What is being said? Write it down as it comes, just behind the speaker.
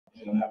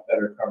have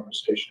better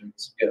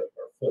conversations, get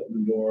our foot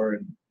in the door,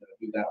 and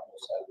do that whole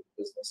side of the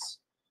business.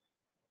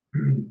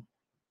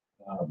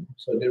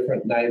 So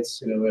different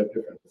nights, we have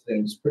different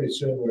things. Pretty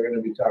soon we're going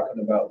to be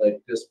talking about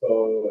like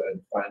dispo and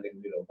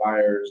finding,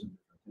 buyers and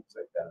different things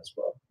like that as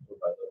well, little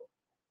by little.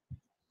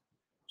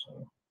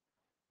 So.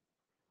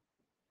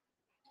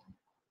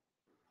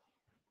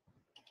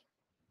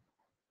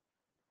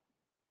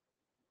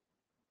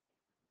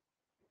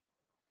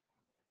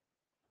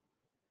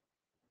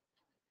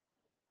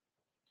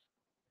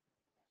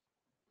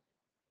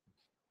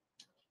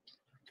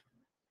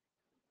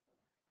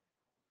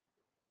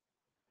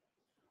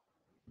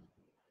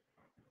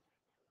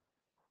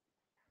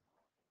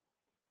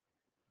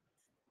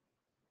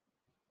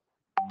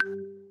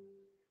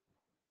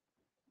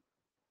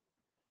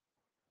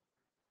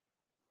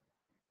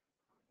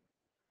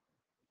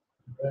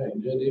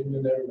 Right. Good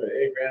evening, everybody.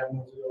 Hey, Graham,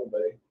 how's it going,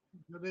 buddy?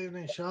 Good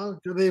evening, Sean.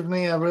 Good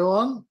evening,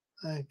 everyone.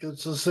 Good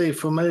to see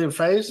familiar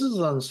faces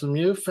and some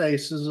new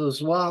faces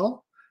as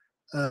well.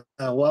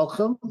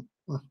 Welcome.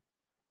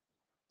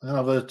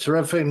 Have a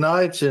terrific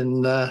night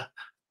in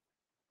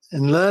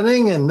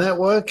learning and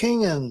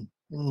networking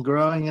and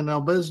growing in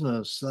our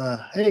business.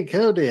 Hey,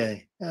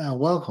 Kody,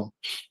 welcome.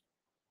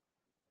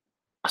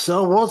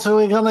 So, what are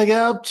we going to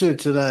get up to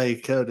today,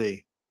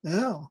 Kody?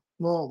 Yeah.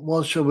 Well,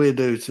 what should we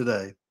do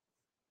today?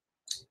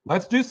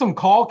 Let's do some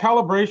call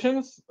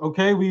calibrations.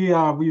 Okay, we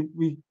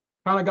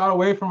kind of got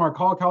away from our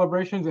call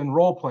calibrations and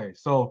role play.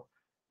 So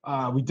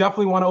we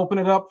definitely want to open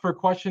it up for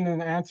question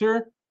and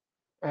answer,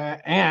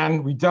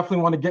 and we definitely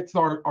want to get to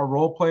our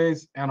role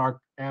plays and our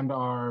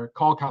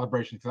call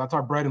calibrations. So that's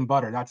our bread and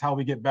butter. That's how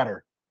we get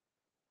better.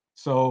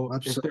 So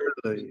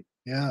absolutely,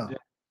 yeah,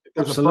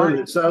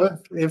 absolutely. So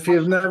if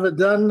you've never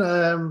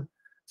done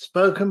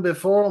spoken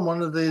before on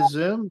one of these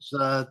Zooms,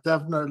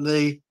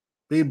 definitely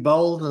be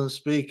bold and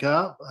speak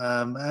up.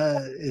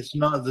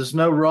 There's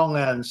no wrong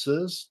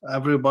answers.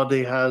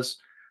 Everybody has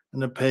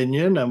an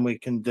opinion, and we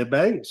can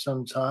debate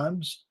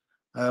sometimes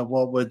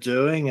what we're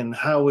doing and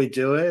how we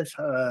do it,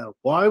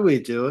 why we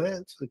do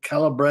it, the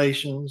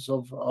calibrations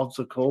of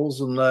the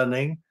calls and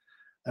learning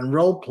and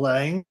role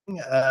playing.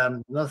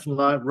 Nothing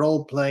like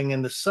role playing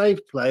in a safe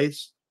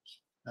place.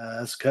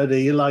 As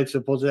Kody, you like to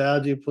put it, how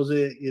do you put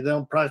it? You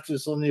don't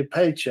practice on your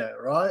paycheck,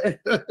 right?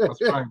 That's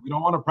right. We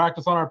don't want to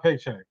practice on our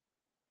paycheck.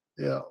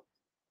 Yeah.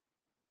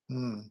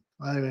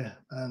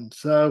 And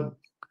so,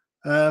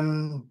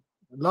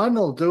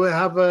 Lionel, do we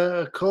have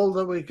a call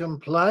that we can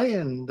play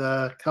and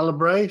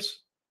calibrate?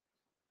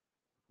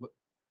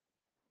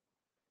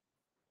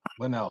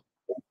 Linnell?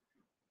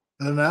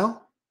 Yeah.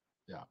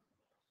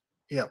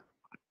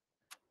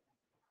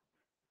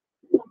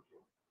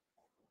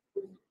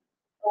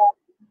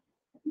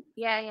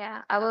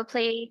 Yeah. I will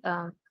play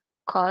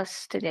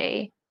calls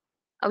today.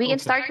 We can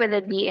start with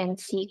the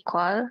DNC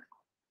call.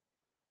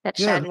 That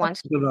Shad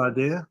wants. Good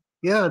idea.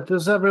 Yeah.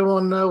 Does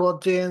everyone know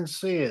what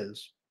DNC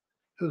is?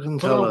 Who can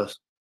tell us?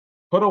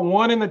 Put a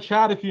 1 in the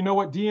chat if you know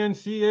what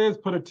DNC is.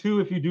 Put a 2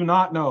 if you do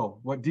not know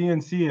what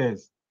DNC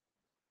is.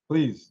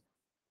 Please.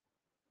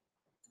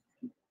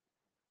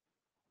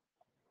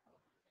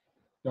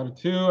 Got a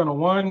 2 and a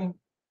 1.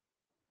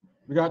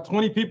 We got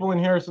 20 people in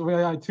here, so we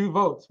only had 2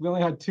 votes.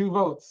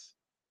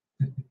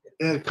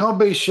 Yeah, can't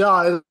be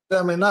shy.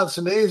 I mean, that's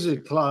an easy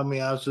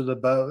climbing out of the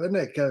boat, isn't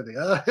it,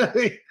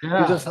 Kody?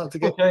 You just have to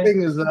get your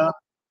fingers out,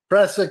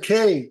 press a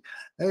key.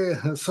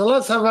 So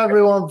let's have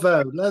everyone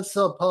vote. Let's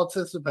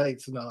participate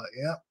tonight,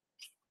 yeah?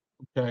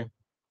 Okay.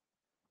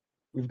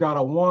 We've got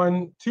a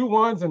 1, 2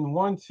 1s and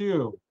 1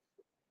 2.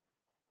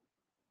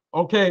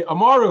 Okay,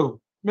 Amaru,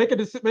 make a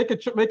decision.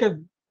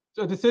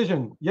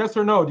 Yes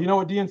or no? Do you know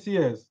what DNC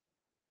is?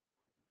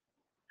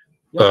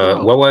 Yes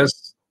no?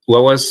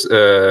 What was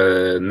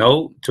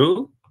no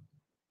 2?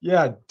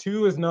 Yeah,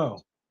 2 is no.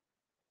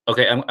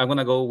 Okay, I'm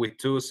gonna go with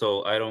 2,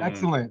 so I don't.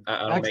 Excellent.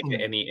 I don't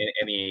make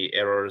any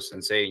errors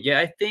and say, yeah,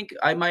 I think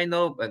I might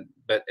know, but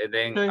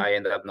then I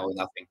ended up knowing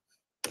nothing.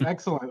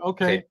 Excellent.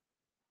 Okay.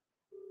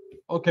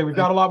 Okay, we've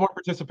got a lot more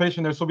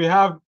participation there. So we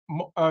have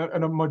a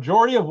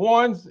majority of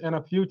 1s and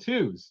a few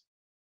 2s.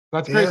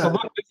 That's great. So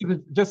look, this is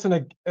just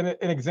an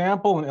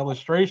example, an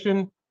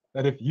illustration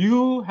that if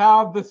you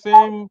have the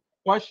same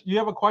question, you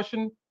have a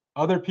question,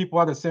 other people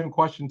have the same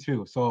question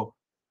too. So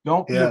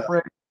don't be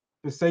afraid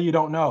to say you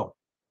don't know,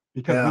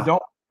 because we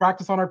don't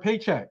practice on our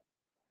paycheck.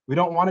 We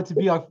don't want it to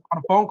be on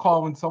a phone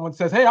call when someone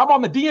says, hey, I'm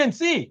on the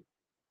DNC.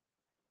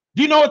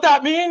 Do you know what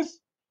that means?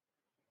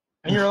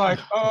 And you're like,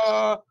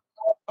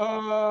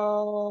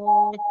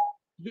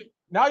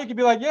 now you can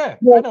be like, yeah,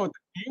 I know what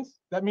that means.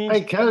 That means.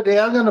 Hey,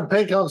 Kody, I'm going to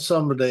pick on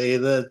somebody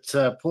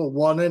that put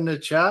 1 in the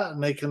chat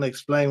and they can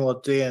explain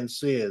what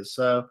DNC is.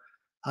 So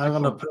I'm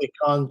going to pick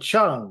on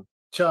Chung.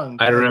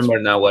 I remember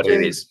now what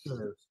it is.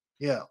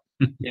 Yeah.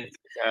 Yes.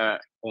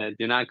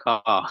 Do not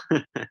call.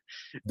 Do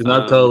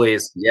not call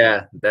is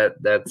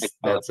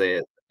that's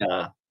it.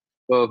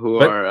 People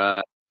who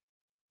are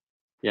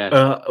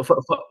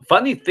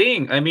funny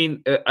thing. I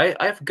mean,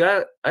 I've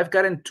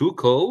gotten 2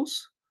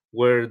 calls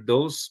where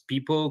those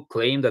people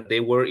claim that they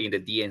were in the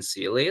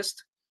DNC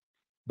list,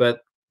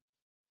 but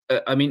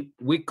I mean,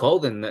 we call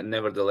them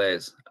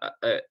nevertheless.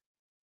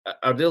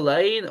 Are they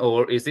lying,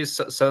 or is this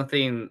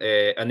something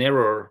an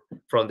error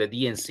from the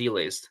DNC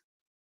list?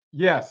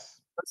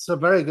 Yes. That's a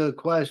very good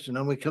question,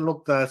 and we can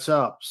look that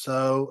up.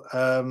 So,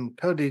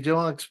 Kody, do you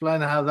want to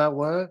explain how that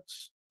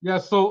works? Yeah,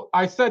 so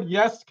I said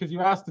yes because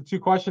you asked the two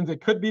questions.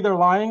 It could be they're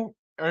lying,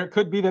 or it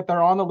could be that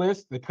they're on the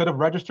list. They could have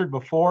registered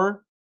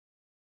before.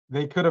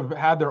 They could have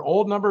had their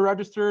old number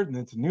registered, and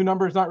it's a new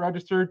number is not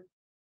registered.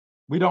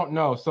 We don't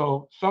know.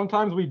 So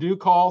sometimes we do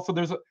call. So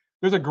there's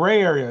a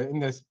gray area in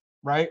this,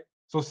 right?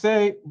 So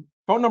say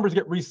phone numbers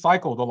get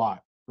recycled a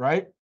lot,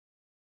 right?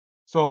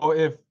 So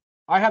if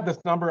I had this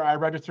number I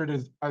registered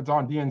as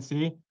on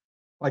DNC,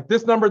 like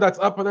this number that's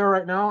up there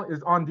right now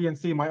is on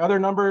DNC. My other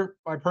number,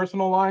 my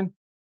personal line,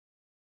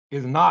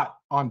 is not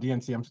on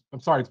DNC.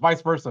 I'm sorry, it's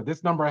vice versa.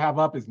 This number I have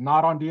up is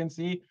not on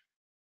DNC.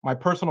 My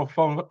personal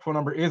phone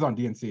number is on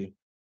DNC.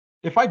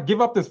 If I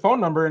give up this phone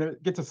number and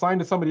it gets assigned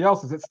to somebody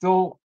else, is that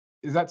still,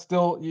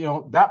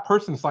 that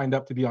person signed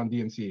up to be on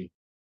DNC,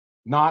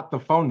 not the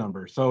phone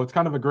number? So it's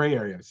kind of a gray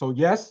area. So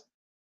yes,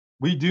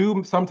 we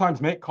do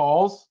sometimes make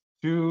calls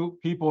to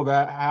people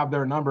that have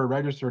their number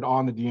registered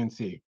on the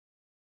DNC.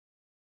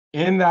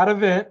 In that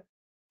event,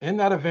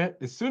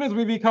 as soon as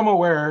we become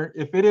aware,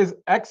 if it is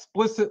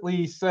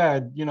explicitly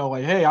said,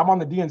 like, hey, I'm on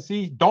the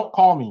DNC, don't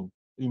call me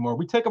anymore.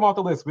 We take them off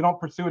the list. We don't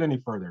pursue it any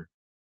further.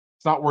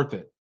 It's not worth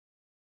it,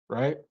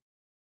 right?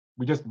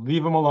 We just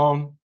leave them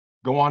alone,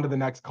 go on to the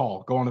next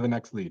call, go on to the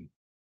next lead,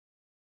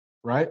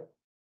 right?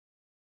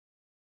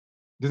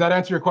 Does that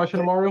answer your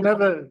question,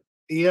 Mario?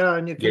 Yeah,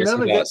 and you can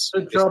never get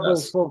into trouble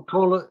for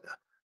calling.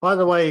 By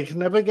the way, you can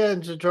never get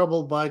into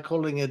trouble by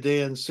calling a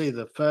DNC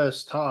the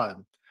first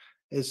time.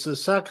 It's the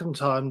second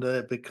time that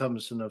it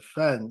becomes an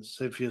offense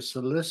if you're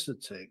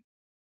soliciting.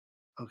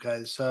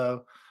 Okay,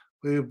 so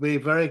we'll be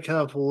very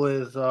careful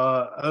with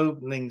our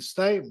opening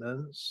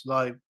statements.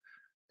 Like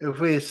if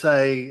we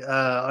say,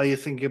 are you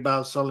thinking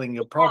about selling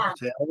your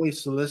property? Are we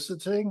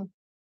soliciting?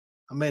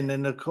 I mean,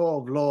 in the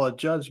court of law, a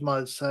judge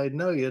might say,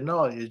 no, you're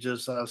not. You're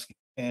just asking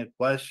a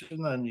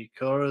question and you're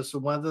curious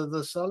of whether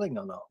they're selling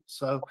or not.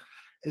 So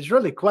it's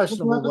really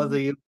questionable whether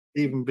you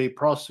even be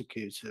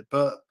prosecuted.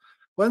 But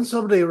when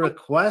somebody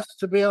requests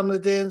to be on the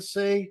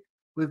DNC,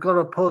 we've got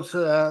to put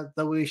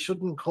that we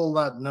shouldn't call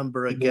that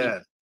number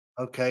again,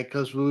 okay?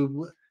 Because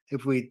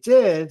if we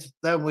did,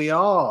 then we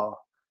are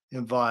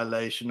in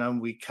violation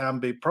and we can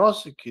be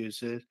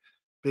prosecuted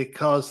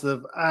because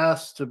they've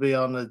asked to be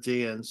on a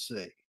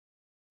DNC.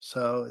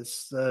 So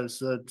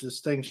there's a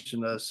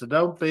distinction there. So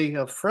don't be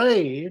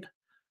afraid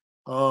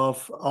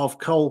of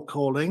cold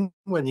calling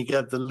when you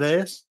get the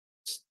list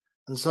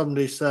and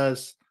somebody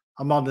says,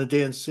 I'm on the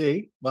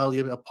DNC. Well,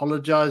 you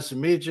apologize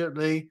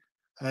immediately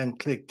and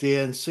click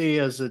DNC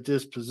as a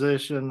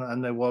disposition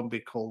and they won't be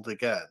called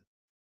again.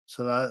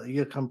 So that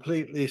you're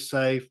completely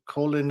safe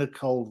calling the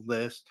cold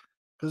list.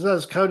 Because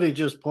as Kody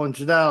just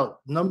pointed out,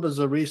 numbers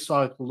are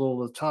recycled all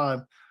the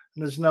time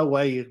and there's no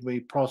way you can be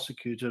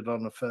prosecuted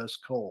on the first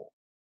call.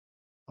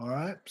 All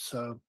right,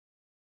 so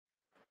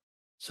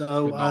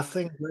I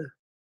think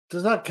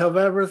does that cover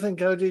everything,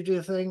 Kody? Do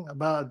you think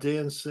about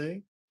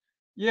DNC?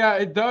 Yeah,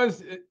 it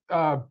does.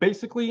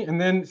 Basically, and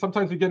then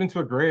sometimes we get into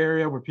a gray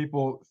area where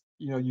people,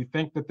 you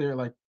think that they're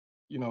like,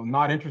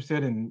 not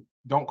interested and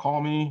don't call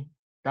me.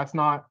 That's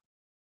not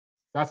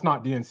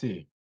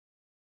DNC.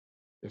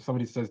 If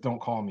somebody says don't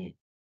call me,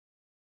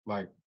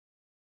 like,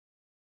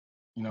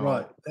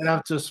 right, they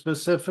have to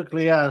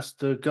specifically ask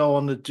to go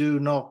on the do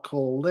not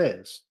call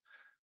list.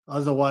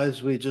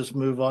 Otherwise, we just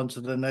move on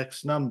to the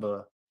next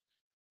number.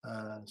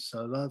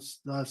 So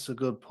that's a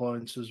good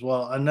point as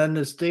well. And then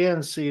there's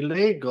DNC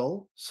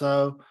legal.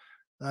 So,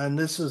 and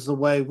this is the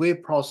way we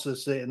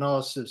process it in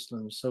our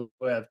system. So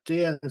we have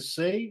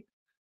DNC.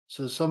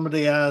 So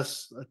somebody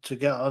asks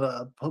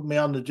to put me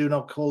on the do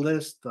not call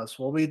list. That's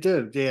what we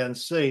do,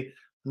 DNC.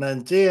 And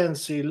then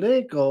DNC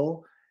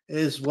legal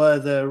is where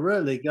they're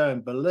really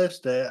going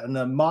ballistic and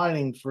they're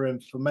mining for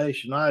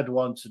information. I had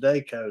one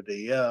today,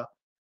 Kody. Yeah.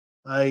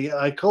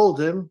 I called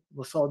him,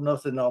 I thought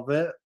nothing of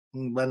it,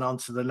 and went on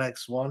to the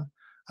next one.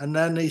 And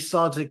then he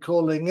started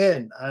calling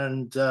in.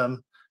 And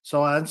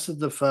so I answered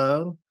the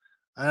phone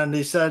and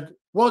he said,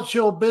 what's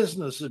your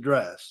business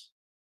address?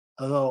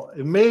 I thought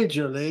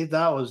immediately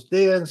that was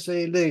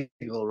DNC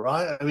legal,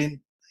 right? I mean,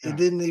 he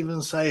didn't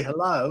even say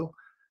hello.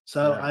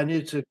 So I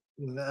need to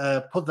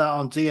put that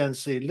on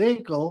DNC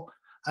legal.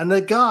 And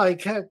the guy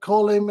kept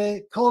calling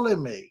me.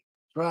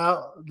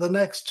 Throughout the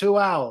next 2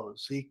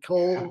 hours, he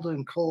called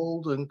and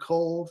called and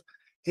called.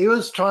 He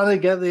was trying to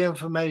get the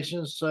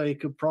information so he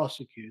could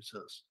prosecute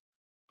us.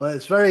 But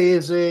it's very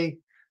easy.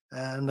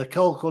 And the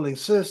cold calling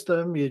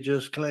system, you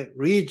just click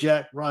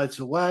reject right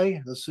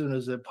away as soon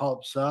as it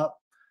pops up.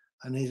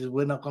 And he says,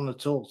 we're not going to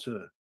talk to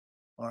him.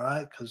 All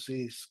right. Because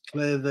he's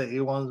clear that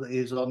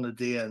he's on the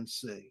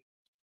DNC.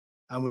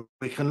 And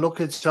we can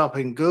look it up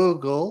in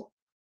Google.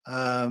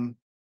 And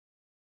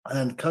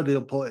Kody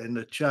will put it in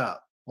the chat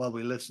while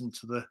we listen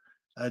to the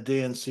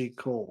DNC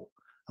call.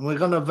 And we're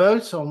going to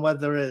vote on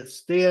whether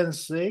it's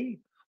DNC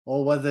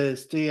or whether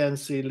it's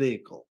DNC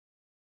legal.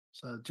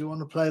 So do you want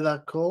to play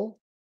that call?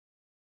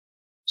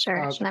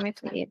 Sure, let me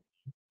play it.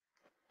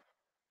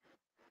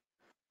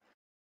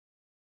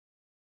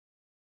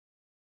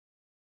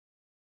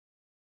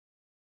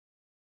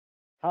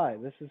 Hi,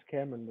 this is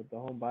Cameron with the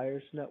Home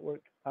Buyers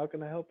Network. How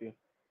can I help you?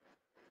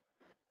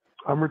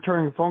 I'm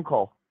returning a phone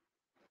call.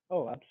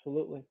 Oh,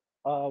 absolutely.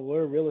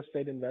 We're real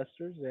estate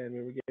investors, and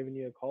we were giving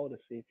you a call to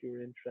see if you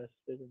were interested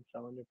in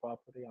selling your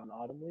property on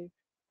Autumn Leaf.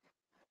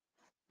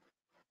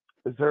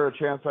 Is there a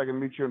chance I can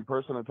meet you in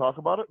person and talk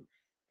about it?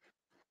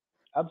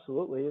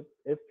 Absolutely.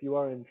 If you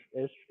are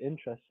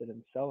interested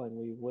in selling,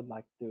 we would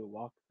like to do a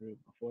walkthrough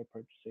before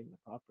purchasing the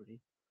property.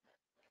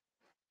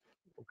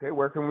 Okay,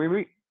 where can we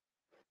meet?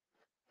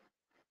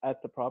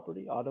 At the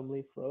property, Autumn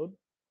Leaf Road,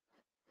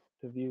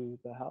 to view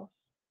the house.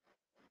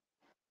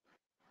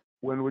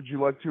 When would you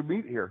like to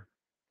meet here?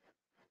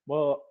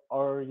 Well,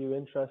 are you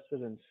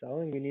interested in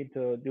selling? We need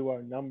to do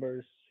our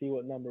numbers, see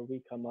what number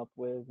we come up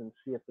with, and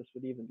see if this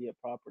would even be a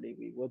property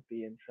we would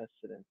be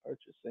interested in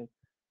purchasing.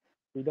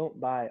 We don't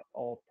buy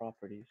all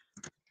properties.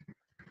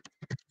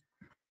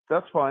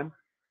 That's fine.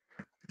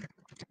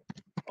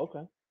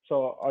 Okay.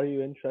 So are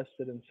you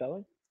interested in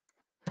selling?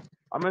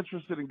 I'm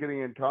interested in getting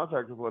in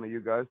contact with one of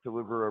you guys to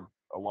deliver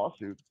a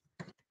lawsuit.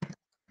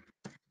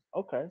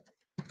 Okay.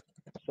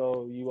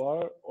 So you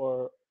are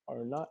or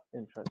are not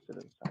interested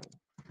in selling?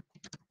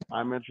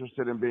 I'm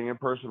interested in being in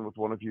person with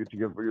one of you to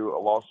give you a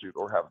lawsuit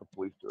or have the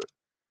police do it.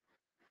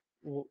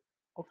 Well,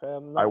 okay,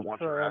 I'm not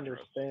sure I address.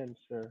 understand,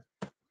 sir.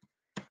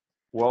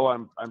 Well,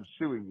 I'm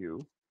suing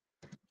you,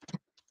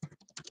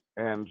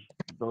 and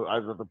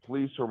either the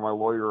police or my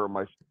lawyer or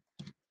my.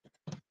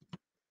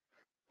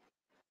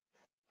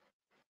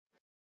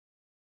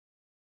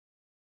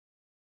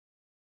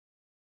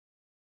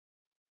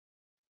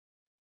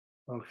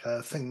 Okay,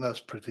 I think that's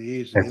pretty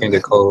easy. I think isn't the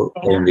it? call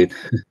ended.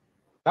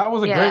 That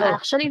was a Yeah, great.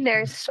 actually,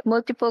 there's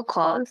multiple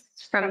calls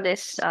from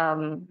this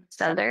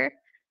seller.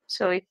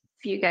 So if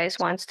you guys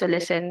wants to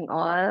listen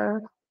all,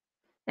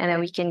 and then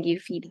we can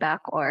give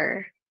feedback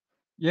or.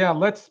 Yeah,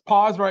 let's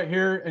pause right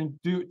here and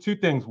do two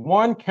things.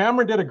 One,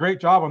 Cameron did a great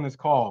job on this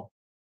call.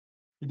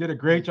 He did a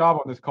great job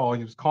on this call.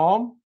 He was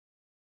calm.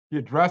 He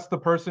addressed the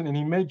person, and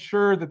he made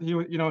sure that he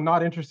was,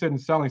 not interested in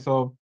selling.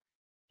 So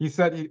he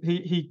said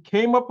he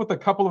came up with a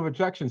couple of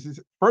objections.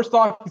 First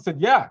off, he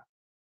said, "Yeah,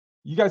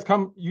 you guys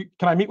come.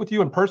 Can I meet with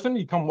you in person?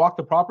 You come walk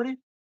the property?"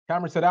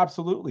 Cameron said,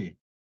 "Absolutely.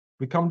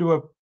 We come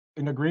to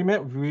an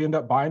agreement. If we end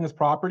up buying this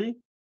property,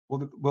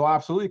 we'll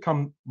absolutely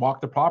come walk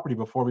the property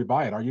before we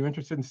buy it. Are you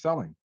interested in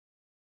selling?"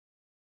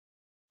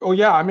 "Oh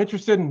yeah, I'm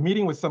interested in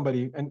meeting with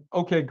somebody." And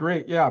okay,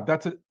 great. Yeah,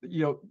 that's it.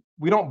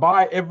 We don't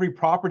buy every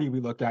property we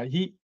look at.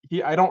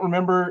 I don't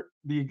remember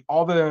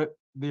all the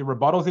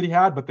rebuttals that he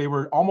had, but they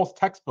were almost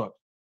textbook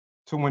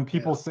to when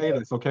people say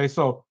this. Okay,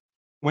 so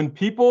when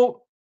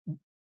people,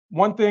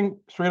 one thing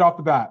straight off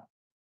the bat,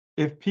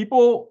 if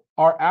people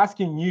are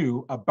asking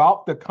you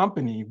about the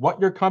company,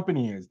 what your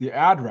company is, the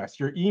address,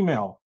 your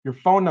email, your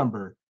phone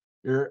number,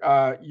 your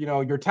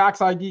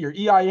tax ID, your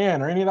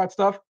EIN, or any of that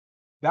stuff,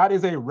 that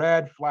is a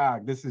red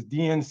flag. This is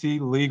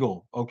DNC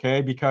legal,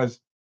 okay? Because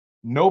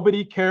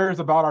nobody cares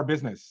about our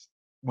business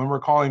when we're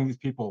calling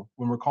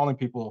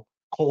people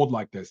cold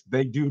like this.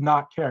 They do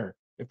not care.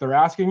 If they're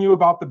asking you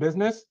about the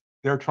business,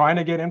 they're trying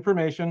to get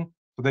information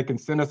so they can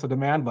send us a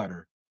demand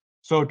letter.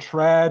 So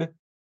tread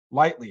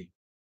lightly.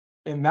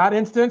 In that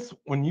instance,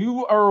 when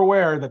you are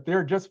aware that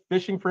they're just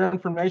fishing for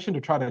information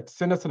to try to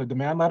send us a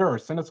demand letter or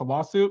send us a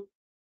lawsuit,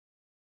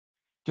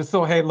 just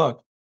so, hey,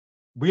 look,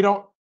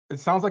 it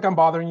sounds like I'm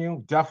bothering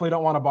you. Definitely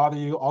don't want to bother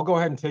you. I'll go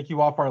ahead and take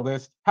you off our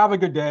list. Have a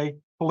good day.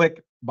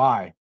 Click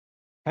bye.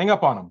 Hang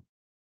up on them.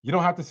 You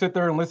don't have to sit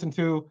there and listen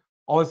to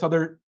all this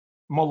other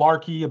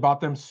malarkey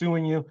about them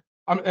suing you.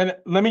 And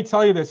let me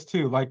tell you this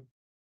too, like,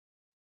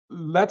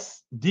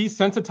 let's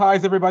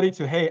desensitize everybody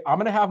to, hey, I'm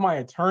going to have my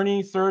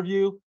attorney serve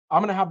you.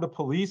 I'm going to have the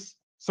police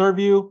serve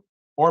you,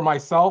 or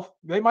myself.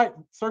 They might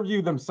serve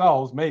you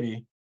themselves,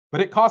 maybe, but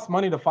it costs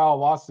money to file a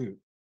lawsuit.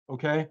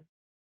 Okay.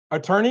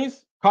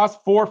 Attorneys cost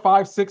 $400,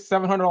 $500,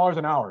 $600, $700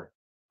 an hour.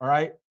 All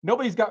right.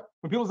 Nobody's got,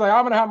 when people say,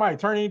 I'm going to have my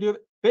attorney do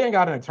it, they ain't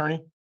got an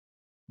attorney.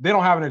 They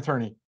don't have an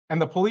attorney.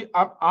 And the police,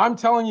 I'm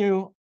telling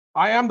you,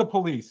 I am the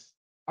police.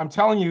 I'm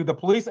telling you, the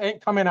police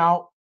ain't coming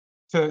out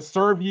to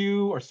serve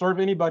you or serve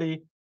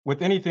anybody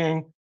with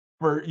anything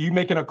for you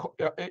making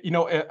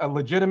a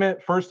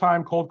legitimate first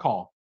time cold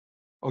call.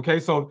 Okay.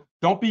 So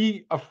don't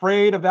be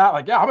afraid of that.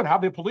 Like, yeah, I'm going to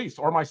have the police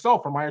or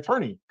myself or my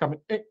attorney come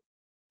in.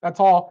 That's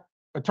all.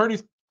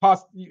 Attorneys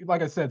cost,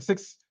 like I said,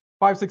 $500,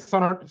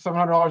 $600,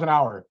 $700 an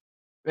hour.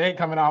 They ain't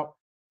coming out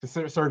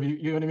to serve you.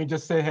 You know what I mean?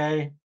 Just say,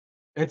 hey,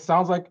 it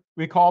sounds like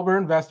we're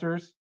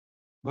investors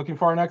looking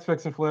for our next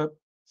fix and flip.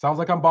 Sounds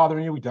like I'm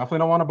bothering you. We definitely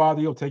don't want to bother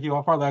you. We'll take you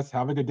off our list.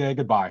 Have a good day.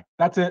 Goodbye.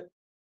 That's it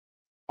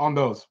on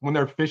those when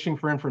they're fishing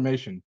for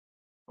information.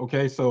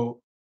 Okay,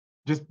 so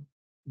just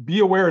be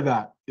aware of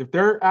that. If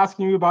they're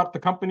asking you about the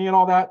company and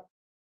all that,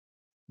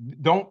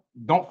 don't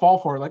fall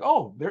for it. Like,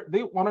 oh,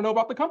 they want to know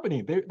about the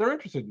company. They're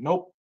interested.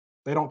 Nope,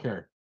 they don't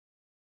care.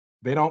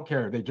 They don't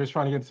care. They're just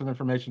trying to get some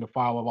information to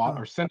file a law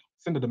or send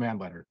a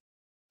demand letter.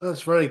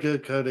 That's very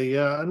good, Cody.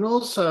 Yeah, and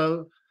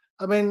also,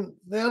 I mean,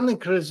 the only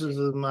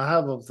criticism I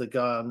have of the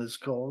guy on this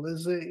call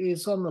is that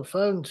he's on the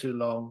phone too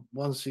long.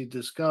 Once he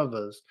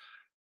discovers,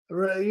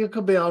 you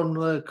could be on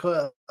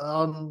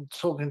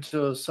talking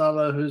to a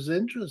seller who's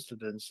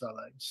interested in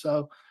selling.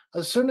 So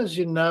as soon as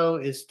you know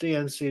it's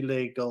DNC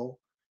legal,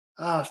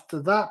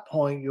 after that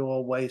point you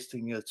are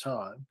wasting your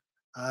time,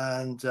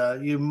 and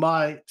you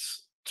might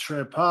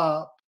trip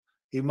up.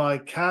 He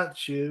might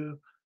catch you,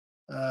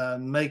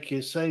 make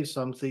you say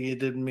something you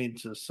didn't mean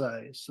to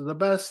say. So the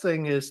best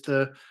thing is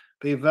to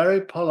be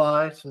very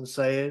polite and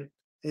say it.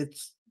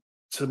 It's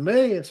to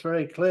me, it's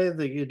very clear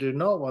that you do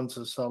not want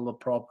to sell the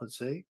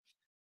property,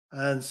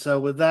 and so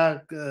with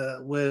that,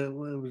 I'm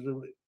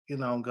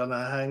going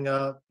to hang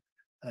up.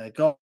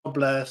 God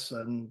bless,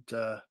 and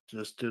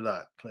just do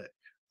that. Click,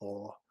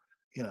 or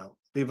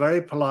be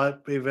very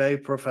polite, be very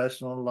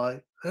professional.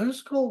 Like,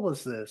 whose call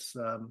was this?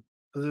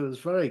 Because it was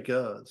very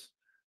good.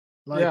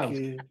 Like Yeah,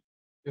 you.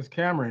 it's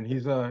Cameron.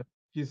 He's in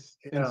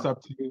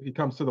sub 2. He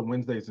comes to the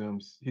Wednesday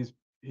Zooms. He's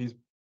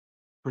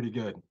pretty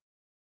good.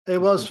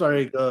 It was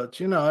very good,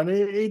 and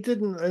he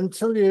didn't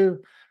until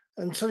you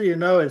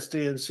know it's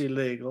DNC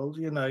legal,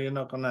 you're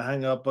not going to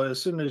hang up. But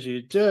as soon as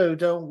you do,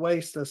 don't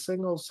waste a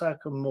single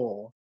second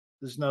more.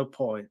 There's no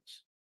point.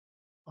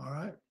 All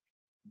right.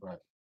 Right.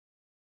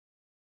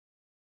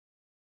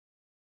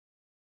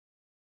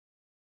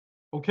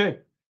 Okay.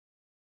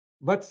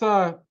 Let's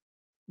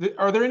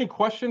are there any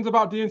questions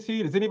about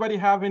DNC? Does anybody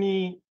have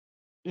any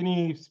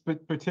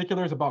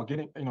particulars about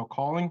getting,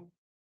 calling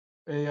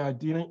a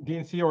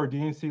DNC or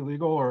DNC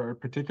legal, or a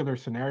particular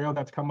scenario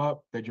that's come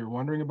up that you're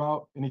wondering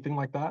about? Anything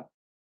like that?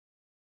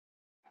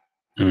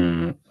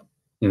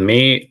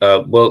 Me,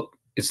 well,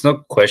 it's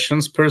not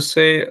questions per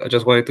se. I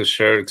just wanted to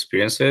share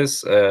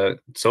experiences.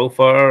 So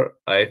far,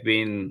 I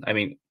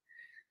mean,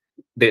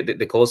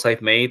 the calls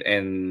I've made,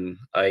 and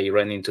I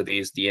ran into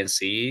this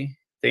DNC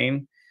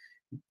thing.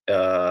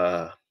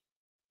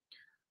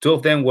 2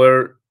 of them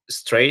were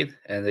straight,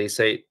 and they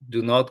say,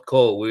 "Do not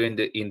call. We're in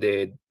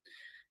the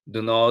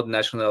do not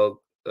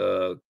national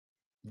the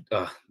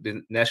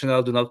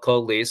national do not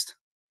call list,"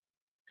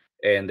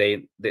 and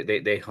they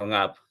hung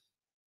up.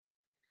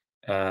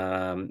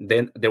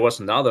 Then there was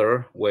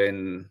another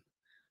when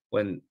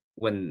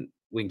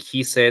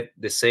he said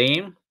the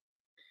same,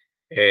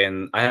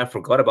 and I have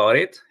forgot about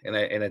it, and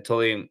I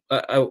told him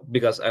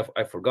because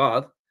I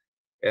forgot,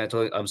 and I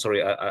told him, I'm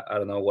sorry, I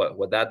don't know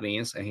what that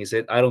means, and he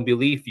said, I don't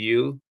believe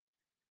you,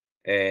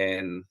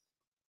 and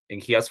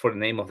he asked for the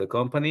name of the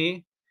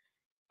company.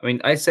 I mean,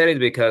 I said it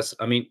because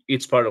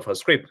it's part of a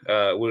script.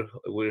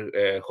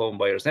 We're Home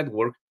Buyers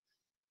Network.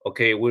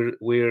 Okay,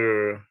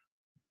 we're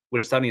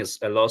starting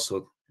a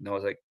lawsuit, and I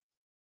was like,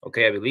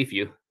 okay, I believe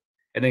you,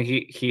 and then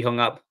he hung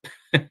up.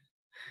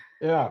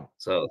 Yeah.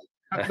 So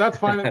that's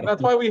fine.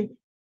 That's why we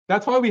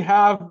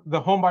have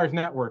the Home Buyers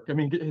Network. I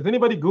mean, has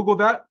anybody Googled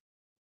that?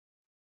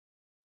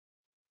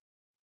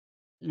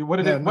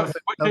 What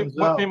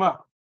came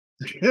up?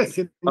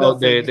 Oh,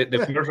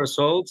 the first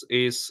result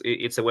is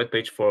it's a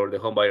webpage for the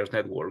Home Buyers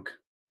Network.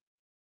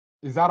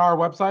 Is that our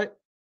website?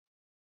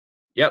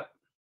 Yep.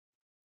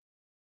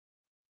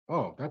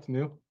 Oh, that's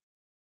new.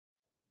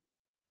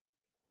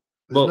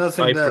 Well, I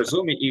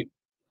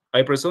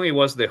presume it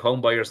was the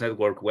Home Buyers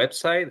Network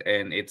website,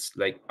 and it's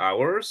like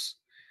ours.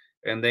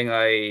 And then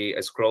I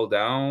scrolled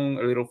down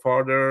a little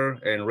farther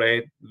and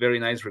read very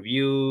nice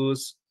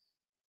reviews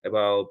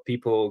about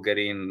people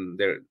getting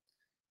their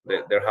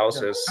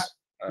houses.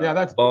 Yeah,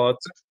 that's bought.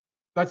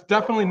 That's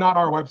definitely not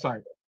our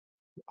website.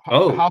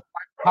 Oh,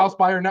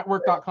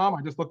 housebuyernetwork.com.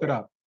 I just looked it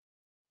up.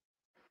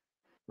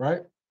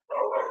 Right?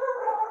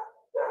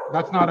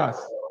 That's not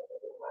us.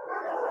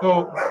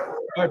 So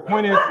my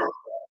point is,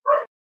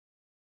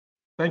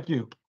 thank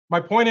you. My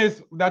point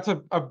is that's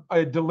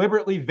a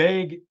deliberately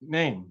vague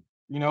name.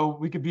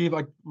 We could be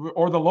like,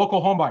 or the local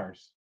home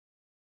buyers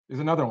is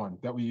another one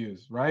that we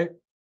use, right?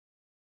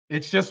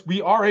 It's just,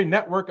 we are a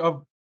network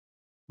of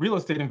real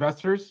estate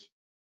investors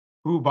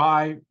who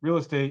buy real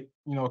estate,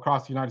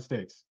 across the United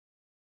States.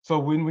 So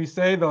when we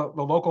say the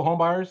local home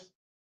buyers,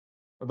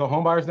 or the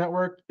Home Buyers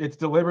Network, it's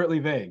deliberately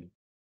vague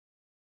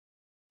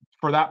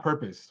for that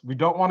purpose. We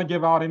don't want to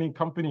give out any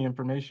company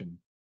information.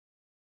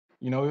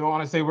 We don't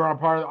want to say we're on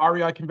part of the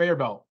REI conveyor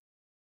belt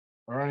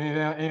or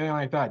anything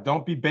like that.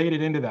 Don't be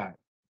baited into that.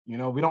 We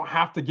don't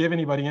have to give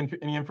anybody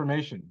any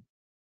information.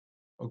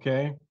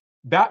 Okay?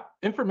 That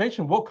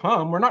information will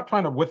come. We're not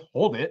trying to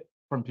withhold it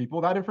from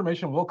people. That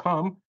information will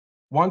come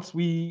once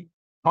we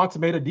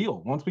consummate a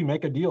deal, once we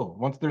make a deal,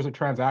 once there's a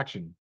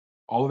transaction.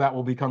 All of that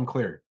will become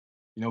clear.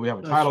 We have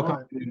a title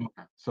company.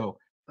 So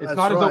it's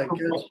not as though it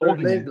goes through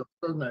legal,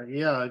 doesn't it?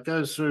 Yeah, it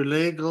goes through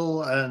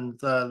legal, and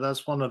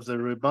that's one of the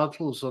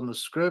rebuttals on the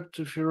script,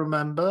 if you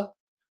remember.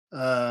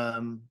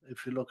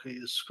 If you look at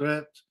your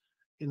script,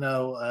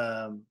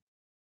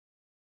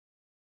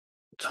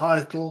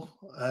 title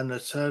and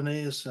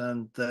attorneys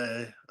and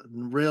their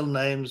real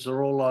names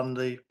are all on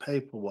the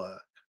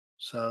paperwork.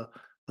 So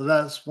But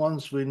that's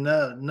once we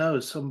know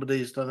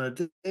somebody's done a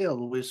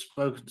deal, we've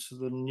spoken to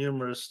them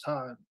numerous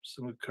times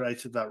and we've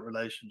created that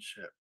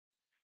relationship.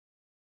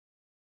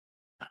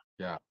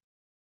 Yeah.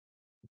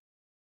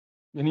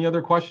 Any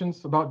other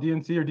questions about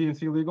DNC or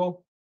DNC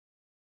legal?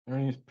 Or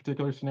any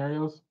particular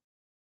scenarios?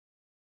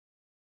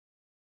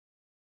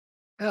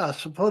 Yeah,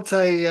 so put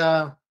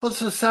a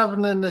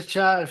 7 in the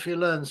chat if you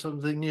learned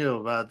something new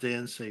about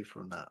DNC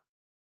from that.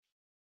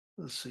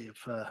 Let's see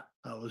if that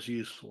was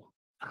useful.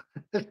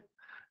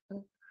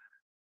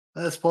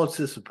 Let's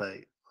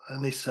participate.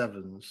 Any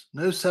 7s?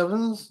 No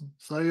 7s?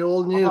 So you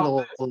all knew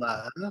all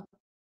that, huh?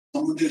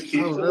 Oh,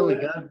 there we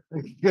go.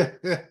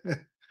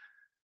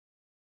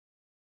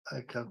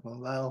 Okay,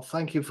 well,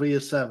 thank you for your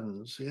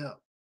 7s. Yeah.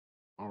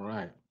 All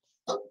right.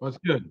 That's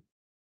good.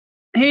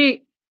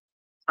 Hey,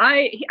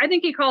 I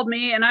think he called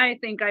me, and I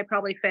think I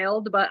probably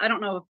failed, but I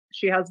don't know if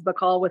she has the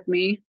call with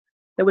me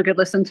that we could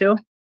listen to.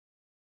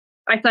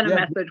 I sent a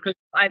message because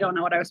I don't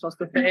know what I was supposed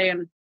to say,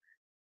 and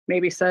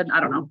maybe said, I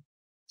don't know,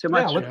 too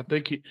much. Yeah, I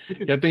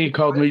think he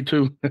called me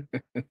too.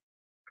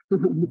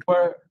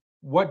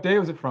 What day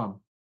was it from?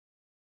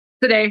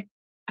 Today.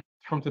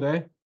 From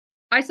today?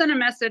 I sent a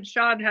message.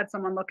 Shad had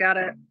someone look at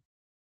it.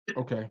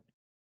 Okay.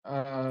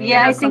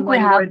 Yeah, I think we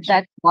have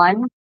that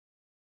one.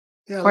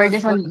 Yeah, for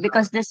this one,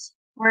 because this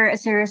were a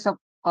series of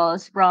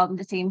calls from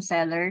the same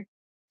seller.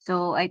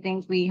 So I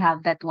think we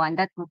have that one.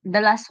 That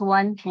the last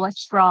one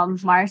was from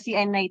Marcy,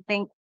 and I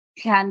think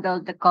she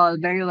handled the call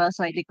very well.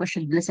 So I think we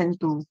should listen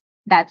to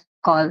that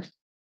call.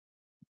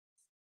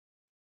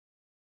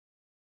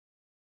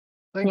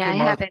 Thank Yeah,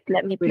 you, I have Mark. it.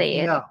 Let me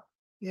play it. Yeah.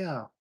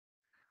 Yeah.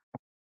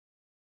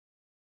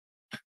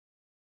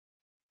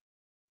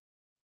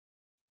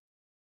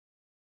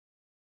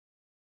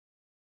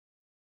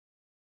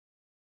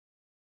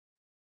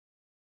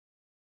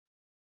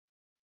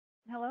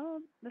 Hello,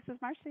 this is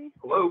Marcy.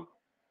 Hello.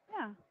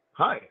 Yeah.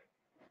 Hi.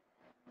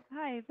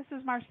 Hi, this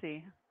is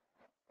Marcy.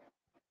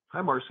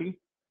 Hi, Marcy.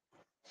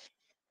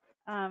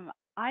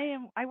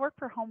 I work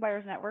for Home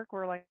Buyers Network.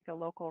 We're like a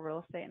local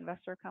real estate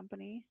investor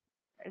company.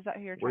 Is that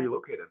who you're Where are trying? you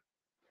located?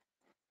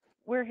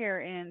 We're here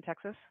in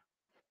Texas.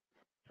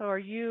 So are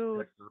you?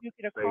 Texas You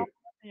get a call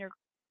and you're.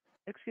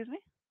 Excuse me.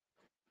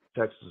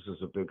 Texas is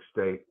a big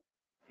state.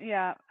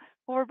 Yeah.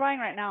 Well, we're buying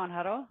right now in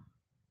Hutto.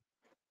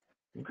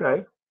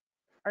 Okay.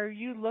 Are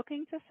you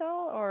looking to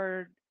sell,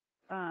 or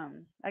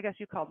I guess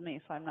you called me,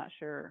 so I'm not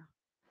sure.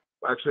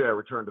 Actually, I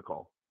returned a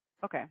call.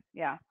 Okay.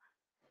 Yeah.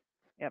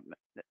 Yep.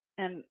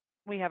 And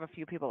we have a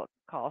few people that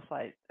call, so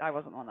I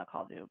wasn't the one that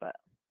called you, but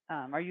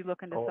are you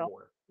looking to sell?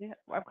 Boy. Yeah,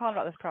 I'm calling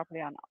about this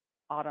property on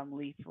Autumn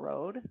Leaf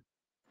Road.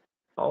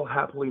 I'll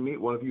happily meet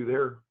one of you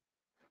there.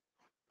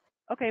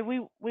 Okay, we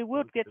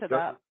would get to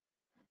that.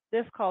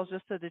 This call is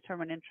just to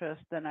determine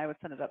interest, then I would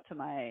send it up to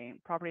my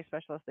property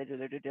specialist. They do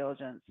their due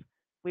diligence.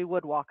 We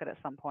would walk it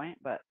at some point,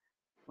 but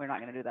we're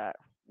not going to do that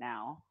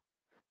now.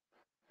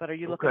 But are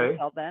you looking to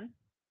sell then?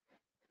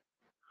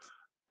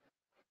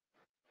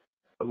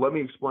 Let me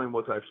explain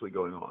what's actually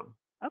going on.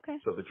 Okay.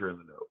 So that you're in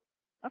the know.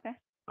 Okay.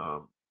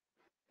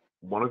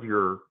 One of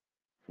your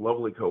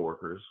lovely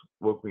coworkers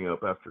woke me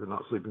up after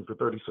not sleeping for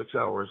 36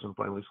 hours and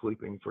finally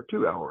sleeping for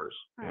 2 hours,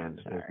 and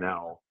is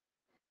now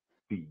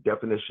the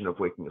definition of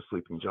waking a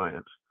sleeping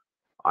giant.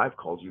 I've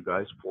called you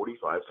guys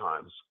 45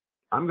 times.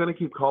 I'm going to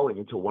keep calling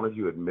until one of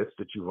you admits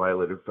that you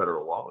violated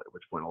federal law, at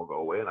which point I'll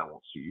go away and I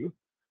won't sue you.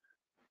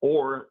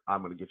 Or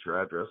I'm going to get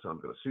your address and I'm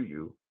going to sue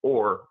you.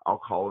 Or I'll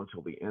call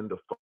until the end of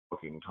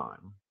fucking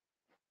time.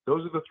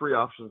 Those are the three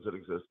options that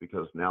exist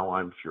because now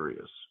I'm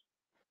furious.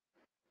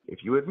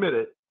 If you admit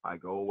it, I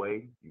go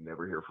away. You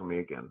never hear from me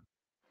again.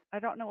 I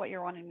don't know what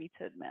you're wanting me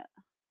to admit.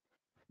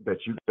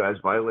 That you guys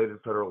violated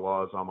federal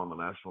laws. I'm on the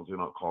National Do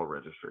Not Call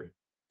Registry.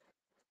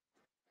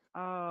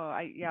 Oh,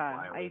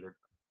 violated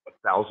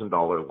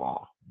 $1,000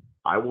 law.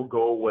 I will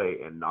go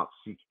away and not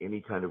seek any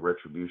kind of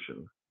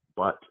retribution,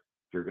 but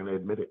you're going to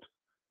admit it,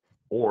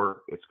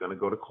 or it's going to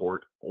go to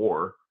court,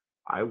 or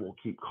I will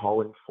keep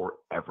calling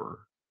forever.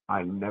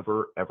 I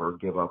never ever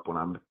give up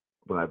when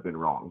I've been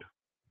wronged.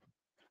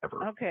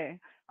 Ever. Okay.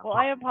 Well,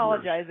 I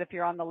apologize if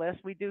you're on the list.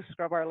 We do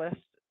scrub our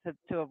list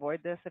to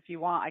avoid this. If you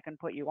want, I can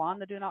put you on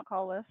the do not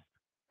call list.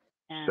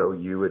 And so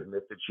you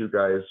admit that you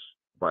guys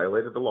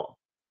violated the law?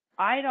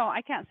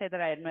 I can't say that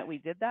I admit we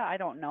did that. I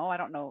don't know.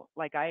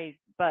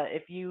 But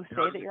if you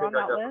say that you're on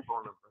that list,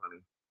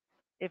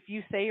 if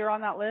you say you're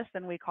on that list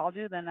and we called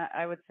you, then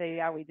I would say,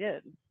 yeah, we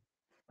did.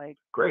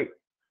 Great.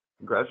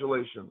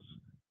 Congratulations.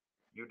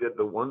 You did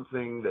the one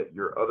thing that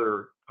your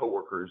other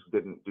coworkers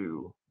didn't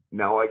do.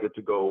 Now I get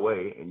to go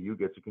away and you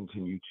get to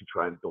continue to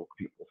try and bilk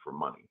people for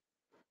money.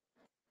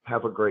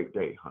 Have a great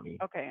day, honey.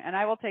 Okay, and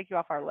I will take you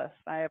off our list.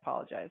 I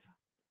apologize.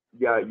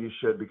 Yeah, you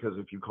should, because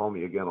if you call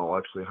me again, I'll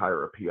actually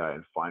hire a PI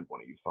and find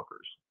one of you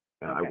fuckers.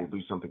 And okay. I will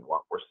do something a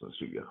lot worse than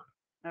sue you.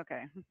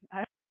 Okay.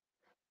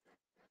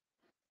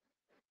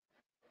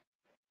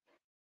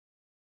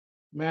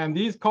 Man,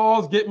 these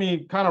calls get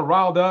me kind of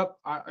riled up.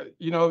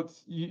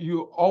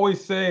 You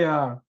always say,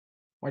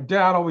 my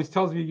dad always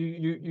tells me,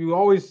 you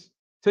always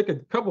take a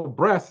couple of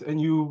breaths and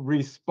you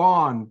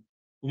respond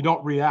You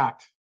don't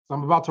react. So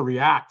I'm about to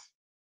react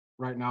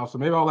right now. So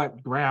maybe I'll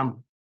let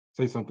Graham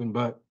say something,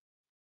 but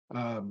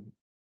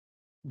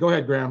go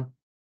ahead, Graham.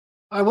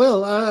 I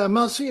will.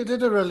 Marcy, you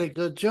did a really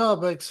good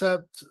job,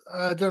 except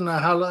I don't know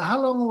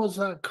how long was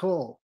that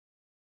call?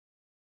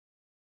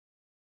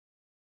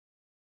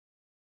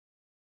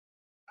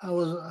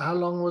 How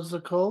long was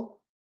the call?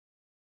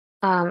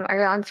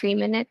 Around 3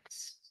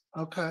 minutes.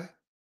 Okay.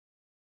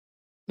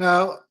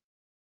 Now,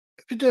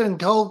 if you're doing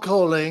cold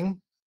calling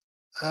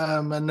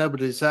and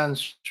nobody's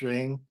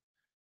answering,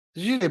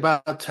 it's usually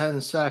about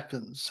 10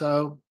 seconds.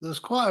 So there's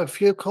quite a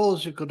few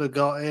calls you could have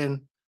got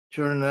in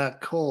during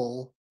that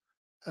call.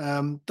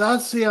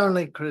 That's the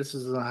only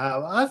criticism I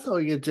have. I thought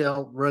you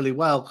dealt really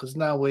well because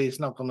now he's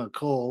not going to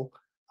call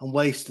and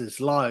waste his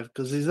life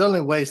because he's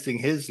only wasting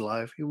his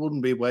life. He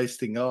wouldn't be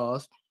wasting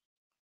ours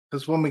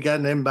because when we get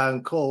an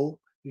inbound call,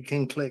 you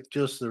can click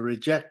just the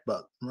reject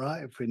button,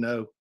 right? If we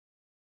know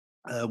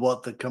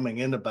what they're coming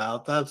in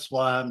about. That's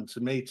what happened to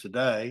me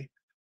today.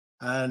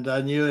 And I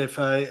knew if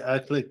I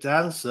clicked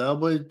answer, I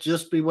would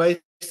just be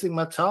wasting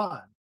my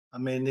time. I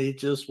mean, he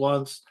just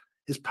wants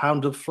his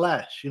pound of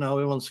flesh, he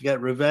wants to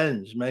get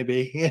revenge,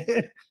 maybe,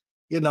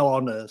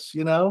 on us,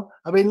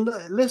 I mean,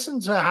 listen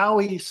to how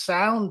he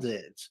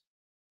sounded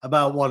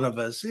about one of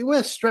us.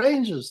 We're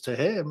strangers to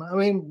him. I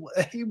mean,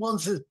 he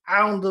wants his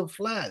pound of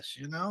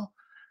flesh,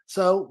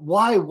 So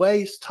why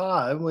waste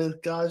time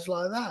with guys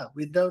like that?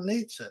 We don't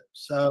need to.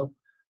 So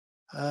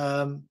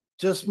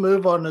just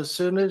move on as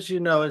soon as you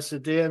know it's a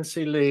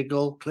DNC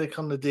legal. Click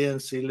on the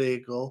DNC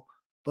legal.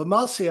 But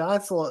Marcy, I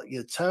thought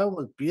your tone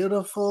was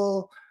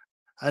beautiful,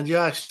 and you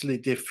actually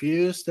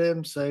diffused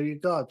him, so you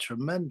got a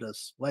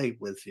tremendous way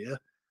with you.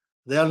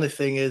 The only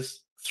thing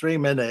is, 3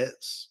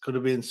 minutes could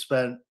have been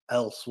spent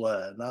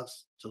elsewhere, and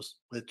that's just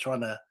we're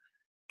trying to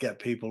get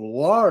people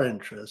who are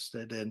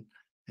interested in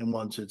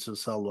wanting to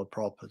sell the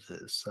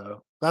properties.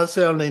 So that's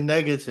the only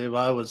negative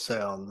I would say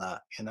on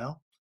that.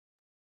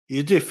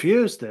 You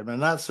diffused him,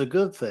 and that's a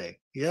good thing.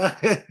 Yeah,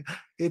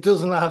 he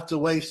doesn't have to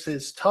waste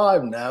his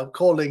time now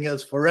calling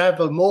us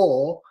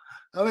forevermore.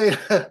 I mean,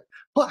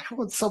 why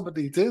would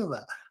somebody do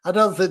that? I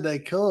don't think they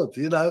could.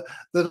 They'd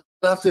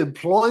have to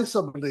employ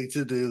somebody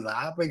to do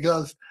that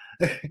because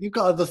you've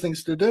got other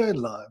things to do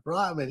in life,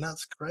 right? I mean,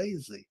 that's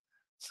crazy.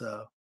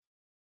 So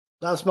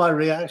that's my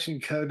reaction,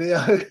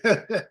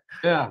 Kody.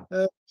 Yeah.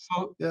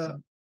 So yeah.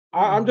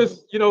 I'm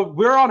just,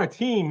 we're on a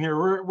team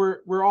here.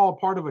 We're all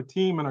part of a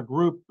team and a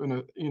group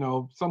and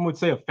some would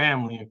say a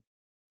family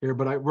here,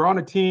 but we're on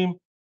a team.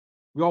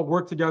 We all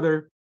work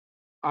together.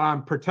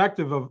 I'm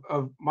protective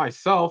of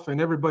myself and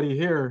everybody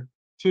here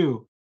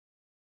too.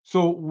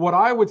 So what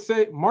I would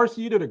say,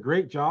 Marcy, you did a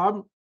great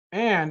job,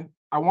 and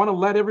I want to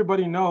let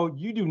everybody know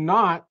you do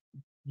not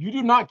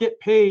get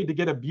paid to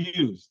get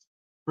abused.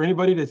 For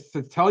anybody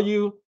to tell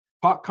you,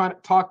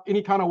 talk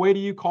any kind of way to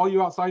you, call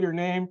you outside your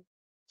name,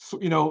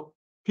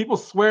 people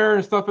swear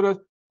and stuff at us.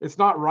 It's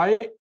not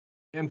right.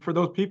 And for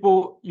those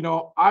people,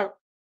 I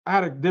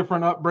had a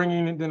different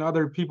upbringing than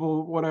other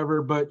people,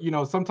 whatever. But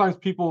sometimes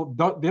people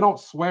don't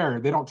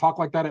swear. They don't talk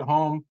like that at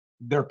home.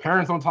 Their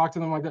parents don't talk to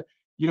them like that.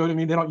 You know what I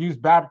mean? They don't use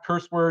bad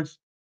curse words.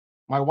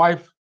 My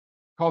wife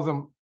calls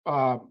them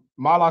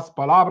malas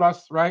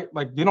palabras, right?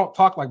 Like they don't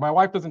talk like my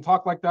wife doesn't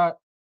talk like that.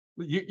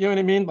 You know what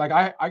I mean? Like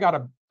I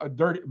got a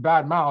dirty,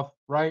 bad mouth,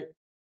 right?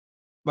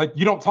 Like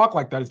you don't talk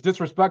like that. It's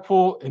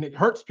disrespectful and it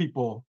hurts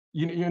people.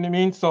 You know what I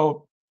mean?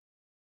 So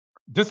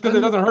just because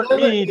it doesn't hurt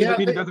me doesn't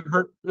mean it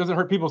doesn't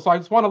hurt people. So I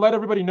just want to let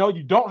everybody know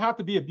you don't have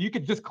to be. You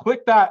could just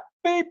click that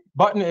beep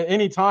button at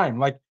any time.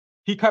 Like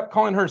he kept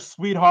calling her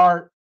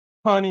sweetheart,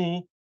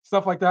 honey,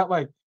 stuff like that.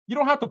 Like you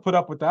don't have to put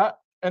up with that.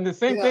 And the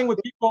same thing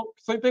with people.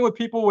 Same thing with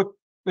people with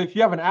if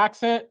you have an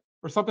accent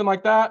or something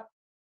like that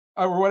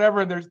or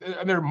whatever, and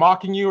they're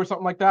mocking you or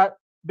something like that.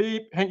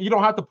 Beep. You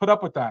don't have to put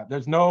up with that.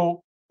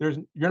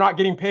 You're not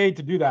getting paid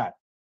to do that.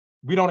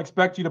 We don't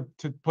expect you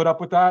to put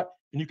up with that.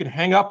 And you can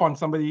hang up on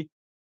somebody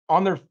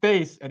on their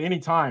face at any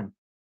time.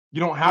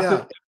 You don't have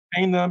to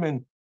entertain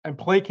them and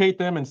placate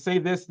them and say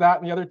this, that,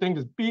 and the other thing.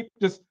 Just beep.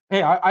 Just,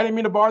 hey, I didn't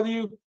mean to bother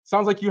you.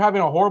 Sounds like you're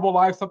having a horrible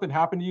life. Something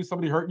happened to you.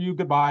 Somebody hurt you.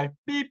 Goodbye.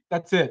 Beep.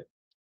 That's it.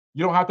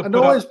 You don't have to. And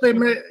always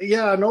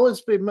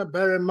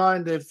bear in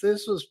mind if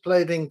this was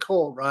played in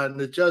court, right, and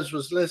the judge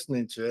was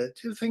listening to it.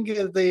 Do you think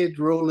they'd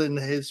rule in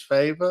his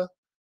favor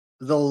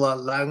with all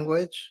that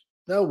language?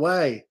 No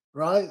way,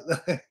 right?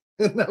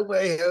 No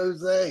way,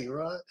 Jose,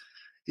 right?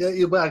 Yeah,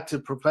 you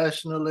acted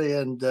professionally,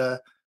 and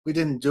we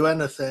didn't do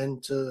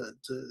anything to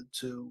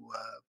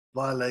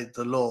violate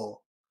the law.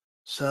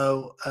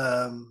 So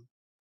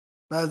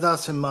bear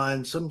that in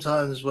mind.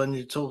 Sometimes when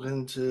you're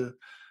talking to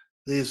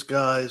these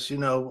guys,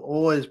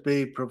 always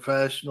be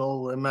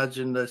professional.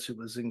 Imagine that it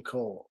was in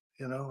court,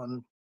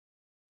 and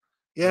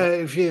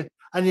if you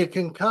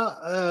can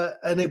cut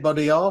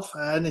anybody off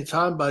at any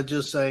time by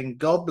just saying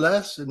God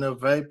bless in a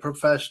very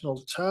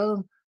professional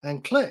tone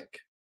and click.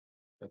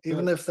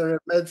 Even if they're a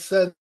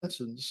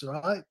mid-sentence,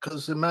 right?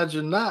 Because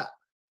imagine that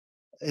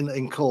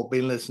in court,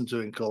 being listened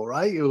to in court,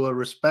 right? You were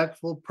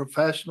respectful,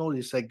 professional,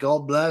 you say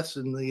God bless,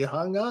 and you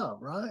hung up,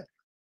 right?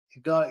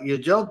 You got your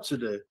job to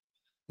do.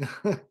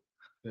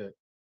 Good.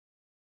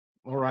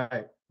 All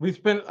right. We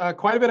spent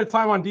quite a bit of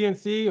time on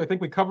DNC. I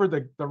think we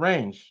covered the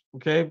range.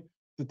 Okay.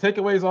 The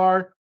takeaways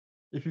are,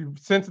 if you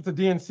sense it's a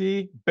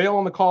DNC, bail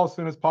on the call as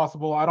soon as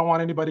possible. I don't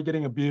want anybody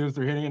getting abused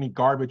or hitting any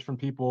garbage from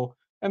people,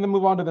 and then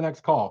move on to the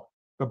next call.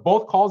 But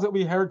both calls that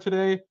we heard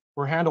today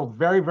were handled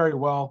very, very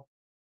well.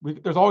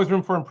 There's always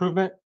room for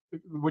improvement,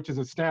 which is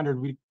a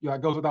standard.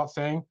 It goes without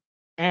saying.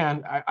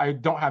 And I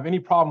don't have any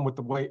problem with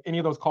the way any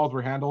of those calls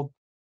were handled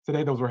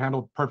today. Those were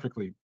handled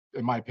perfectly,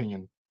 in my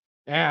opinion.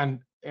 And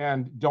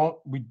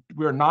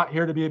we're not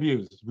here to be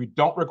abused. We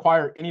don't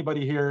require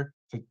anybody here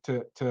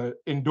to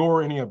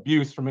endure any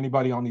abuse from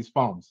anybody on these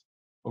phones.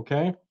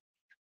 Okay.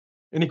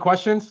 Any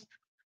questions?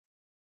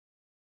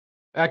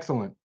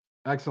 Excellent.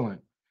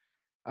 Excellent.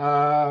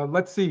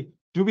 Let's see.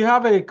 Do we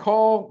have a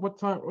call? What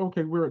time?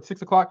 Okay, we're at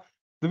 6 o'clock.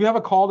 Do we have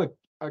a call to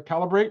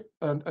calibrate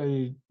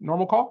a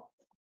normal call?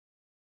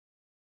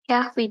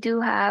 Yeah, we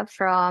do have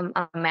from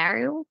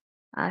Mario,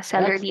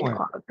 seller lead Excellent.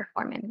 call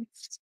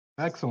performance.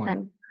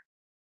 Excellent.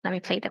 Let me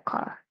play the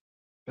call.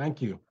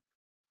 Thank you.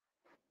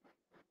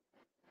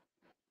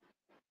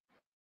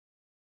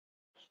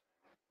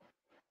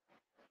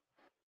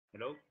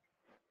 Hello.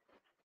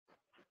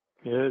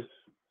 Yes.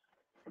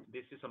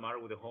 This is Amar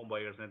with the Home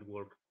Buyers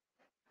Network.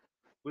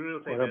 We're real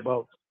estate What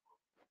about?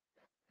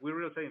 We're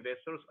real estate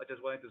investors. I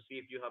just wanted to see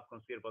if you have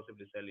considered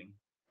possibly selling.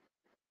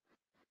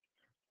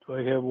 Do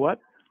I have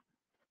what?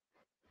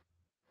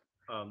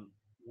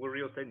 We're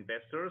real estate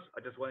investors.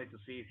 I just wanted to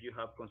see if you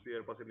have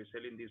considered possibly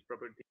selling this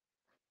property.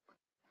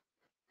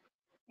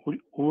 What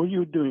are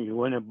you doing? You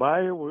want to buy?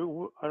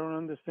 I don't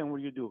understand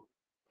what you do.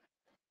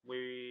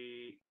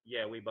 We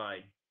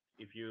buy.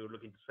 If you're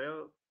looking to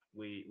sell,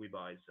 we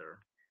buy, sir.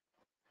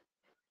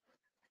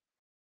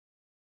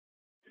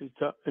 It's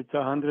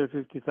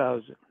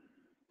 150,000.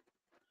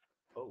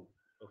 Oh,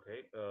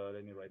 okay.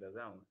 Let me write that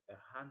down.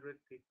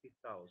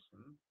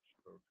 150,000.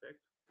 Perfect.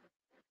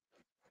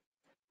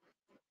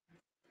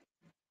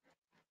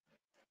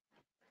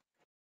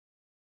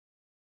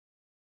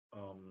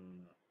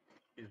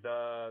 Is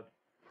that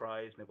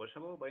price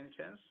negotiable by any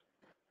chance?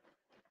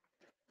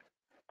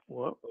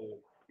 What? Oh,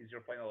 is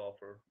your final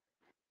offer?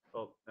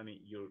 Oh, I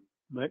mean, you're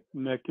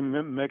Making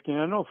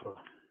an offer.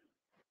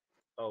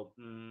 Oh,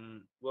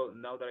 well,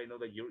 now that I know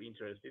that you're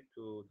interested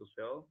to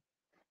sell,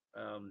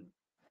 I'm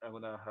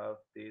gonna have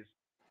this.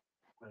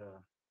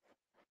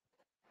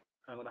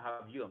 I'm gonna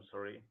have you. I'm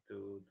sorry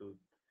to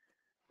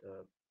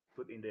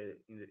put in the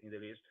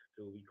list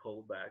to be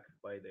called back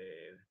by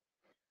the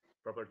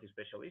property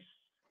specialists,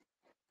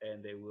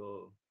 and they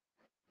will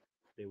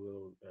give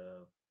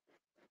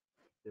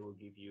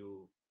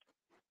you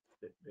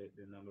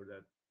the number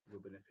that will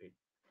benefit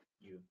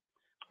you.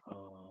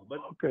 But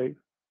Okay.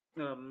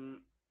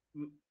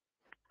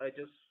 I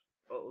just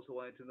also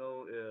wanted to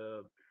know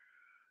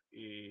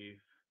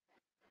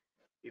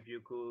if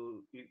you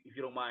could, if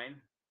you don't mind,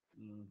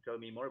 tell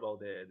me more about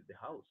the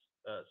house,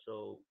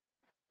 so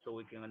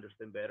we can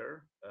understand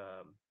better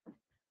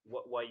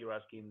why you're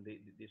asking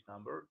this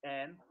number,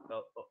 and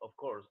of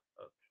course,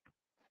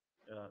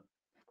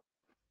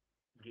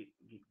 give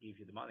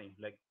you the money,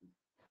 like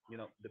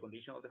the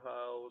condition of the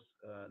house,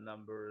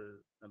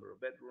 number of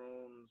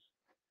bedrooms.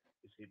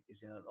 Is it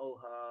an old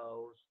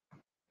house?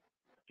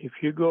 If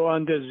you go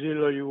under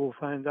Zillow, you will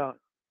find out.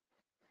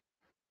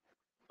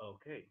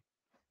 Okay.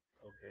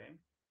 Okay.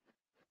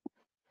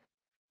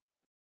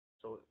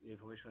 So the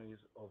information is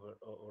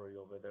already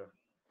over there.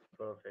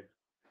 Perfect.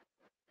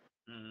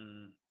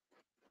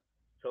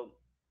 So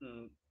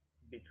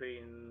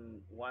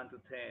between 1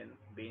 to 10,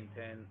 being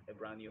 10 a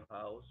brand new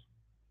house,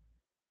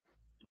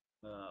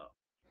 uh,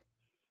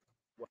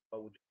 what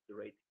would you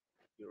rate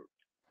your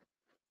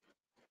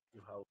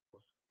house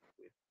with?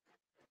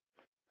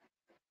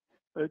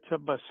 It's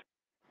about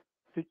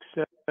 6,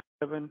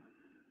 7.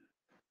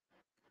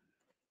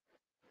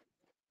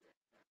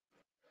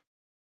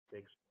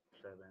 6,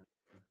 7.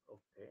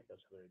 Okay,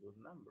 that's a very good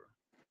number.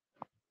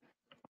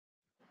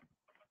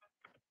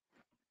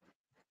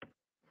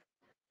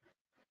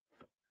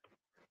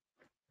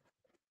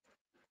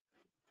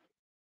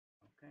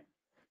 Okay.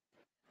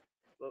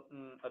 Well,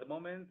 at the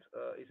moment,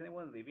 is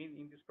anyone living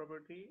in this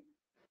property?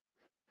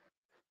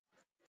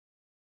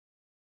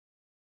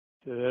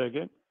 Say that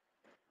again.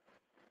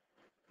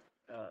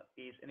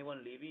 Is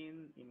anyone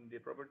living in the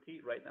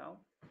property right now?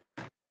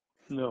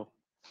 No.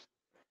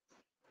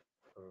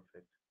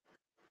 Perfect.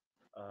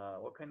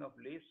 What kind of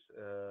lease?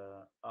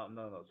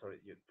 No, sorry,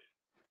 you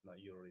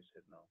already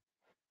said no.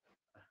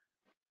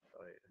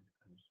 Sorry,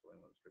 I'm just going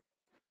on the script.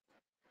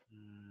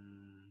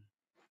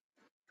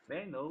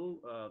 May I know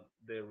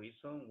the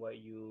reason why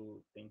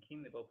you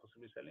thinking about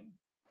possibly selling?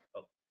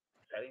 Oh,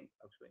 selling?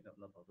 Actually,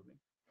 not possibly.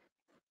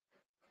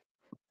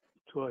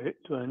 Do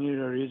I need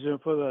a reason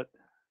for that?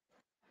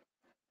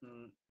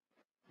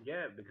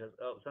 Yeah, because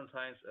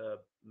sometimes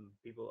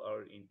people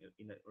are in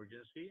an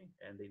urgency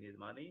and they need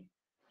money,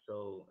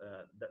 so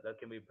that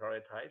can be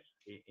prioritized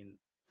in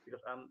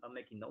because I'm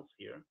making notes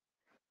here,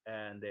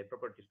 and the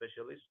property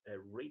specialist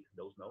read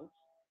those notes,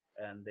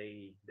 and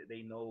they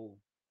know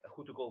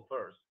who to call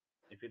first.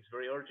 If it's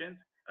very urgent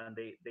and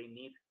they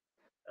need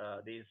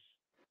this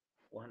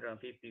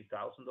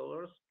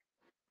 $150,000,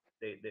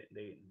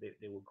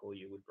 they will call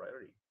you with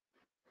priority.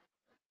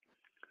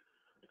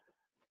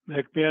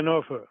 Make me an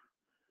offer.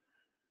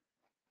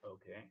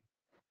 Okay.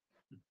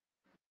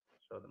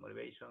 So the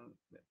motivation,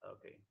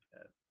 okay,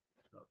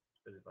 it's not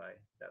specified.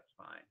 That's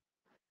fine.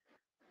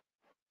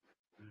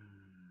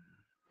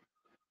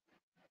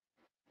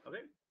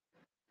 Okay,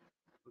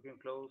 we can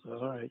close. All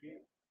right.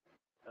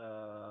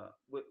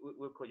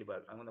 We'll call you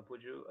back. I'm gonna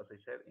put you, as I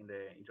said, in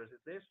the interested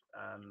list,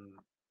 and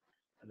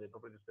the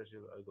property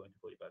specialist are going to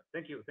call you back.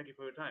 Thank you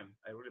for your time.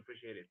 I really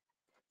appreciate it.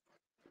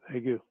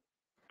 Thank you.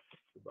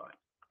 Goodbye.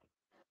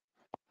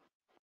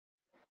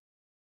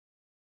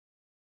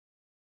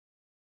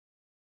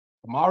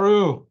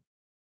 Maru,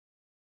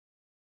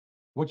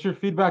 what's your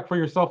feedback for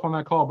yourself on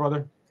that call,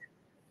 brother?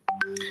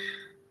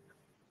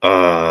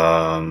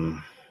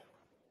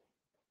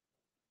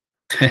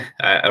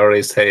 I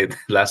already said it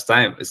last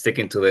time.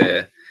 Sticking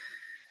to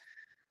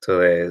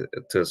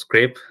the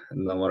script.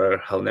 No matter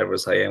how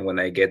nervous I am when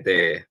I get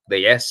the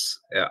yes,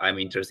 I'm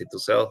interested to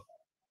sell.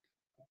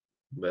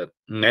 But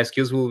my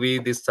excuse will be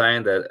this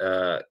time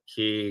that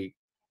he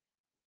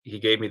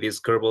gave me this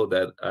curveball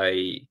that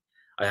I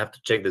have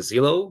to check the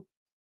Zillow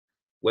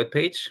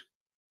webpage.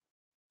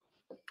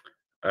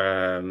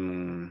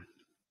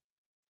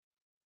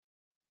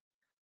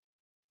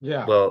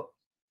 Yeah. Well,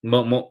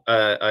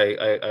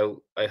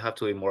 I have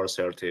to be more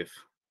assertive.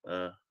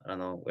 I don't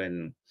know,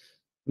 when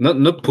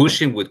not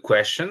pushing with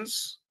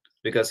questions,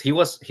 because he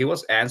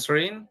was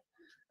answering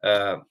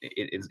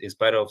in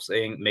spite of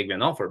saying make me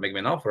an offer,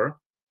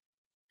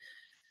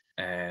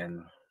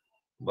 and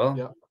well,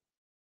 yeah.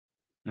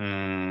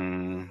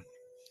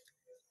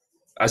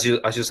 As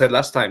you said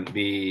last time,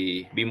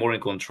 be more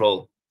in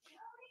control.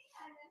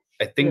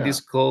 I think this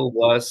call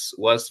was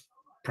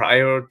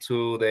prior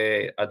to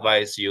the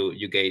advice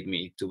you gave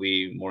me to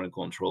be more in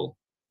control,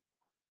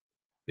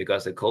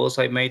 because the calls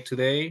I made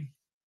today,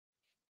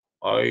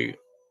 I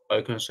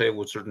can say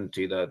with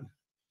certainty that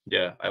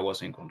I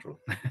was in control.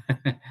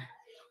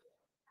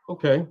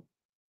 Okay.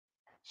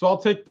 So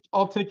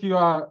I'll take you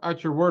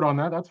at your word on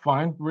that. That's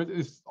fine.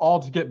 It's all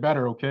to get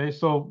better. Okay.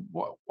 So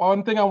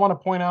one thing I want to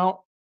point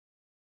out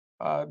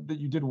that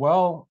you did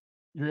well.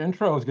 Your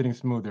intro is getting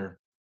smoother.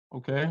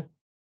 Okay.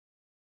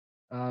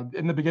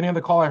 In the beginning of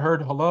the call, I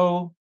heard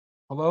hello,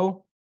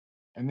 hello,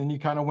 and then you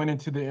kind of went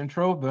into the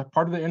intro. The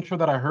part of the intro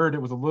that I heard,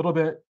 it was a little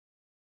bit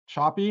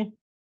choppy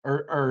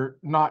or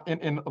not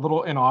in a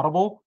little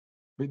inaudible.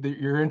 But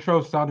your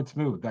intro sounded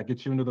smooth. That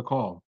gets you into the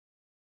call.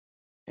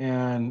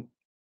 And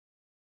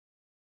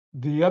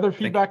the other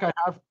feedback I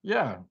have,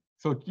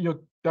 so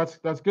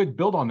that's good.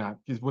 Build on that,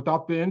 because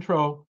without the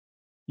intro,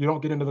 you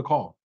don't get into the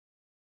call.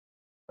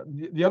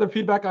 The other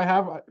feedback I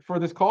have for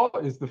this call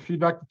is the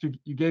feedback that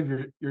you gave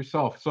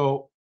yourself.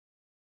 So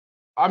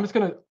I'm just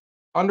gonna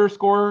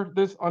underscore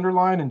this,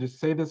 underline, and just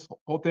say this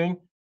whole thing.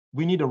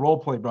 We need to role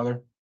play,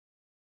 brother.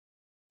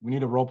 We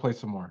need to role play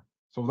some more.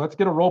 So let's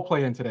get a role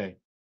play in today,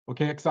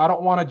 okay? Because I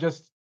don't want to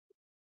just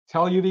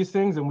tell you these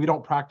things and we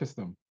don't practice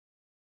them.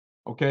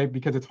 Okay,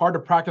 because it's hard to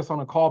practice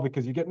on a call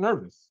because you get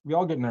nervous. We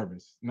all get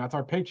nervous, and that's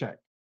our paycheck.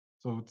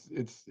 So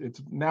it's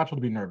natural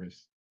to be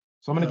nervous.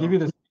 So I'm going to give you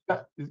this.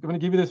 I'm going to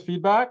give you this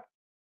feedback,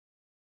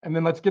 and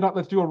then let's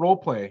do a role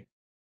play,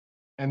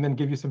 and then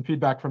give you some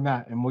feedback from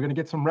that, and we're going to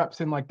get some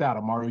reps in like that,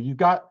 Amaru. You've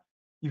got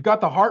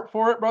the heart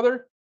for it,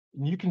 brother.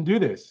 And you can do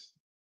this.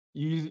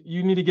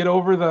 You need to get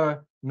over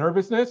the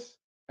nervousness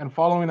and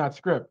following that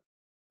script.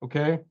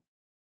 Okay.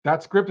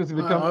 That script has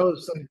become. I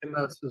was thinking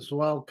that as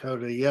well,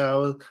 Kody.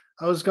 Yeah,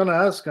 I was going to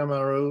ask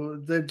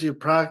Amaru, did you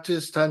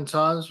practice 10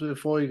 times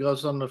before you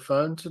got on the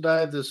phone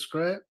today, the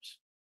script?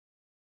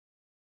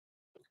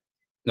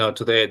 No,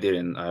 today I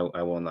didn't.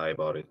 I won't lie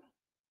about it.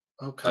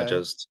 Okay. I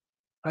just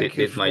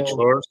did my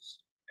chores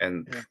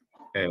and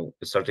it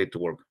started to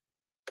work.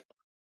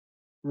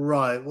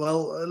 Right.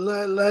 Well,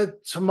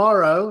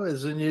 tomorrow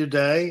is a new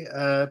day.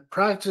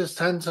 Practice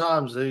 10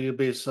 times, and you'll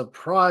be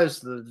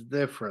surprised at the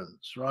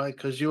difference, right?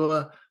 Because you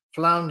were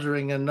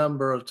floundering a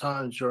number of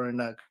times during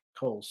that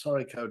call.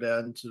 Sorry, Kody, I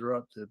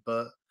interrupted,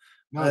 but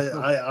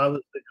I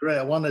was agree.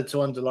 I wanted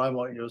to underline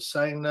what you were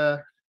saying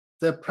there.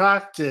 The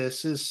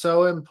practice is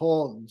so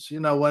important. You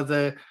know,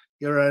 whether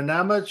you're an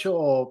amateur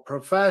or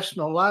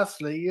professional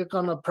athlete, you're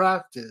going to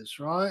practice,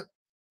 right?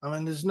 I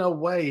mean, there's no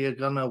way you're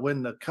going to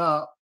win the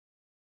cup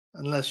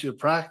unless you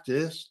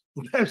practice.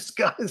 Those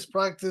guys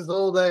practice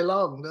all day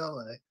long,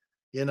 don't they?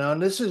 You know,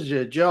 and this is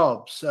your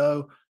job.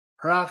 So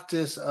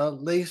practice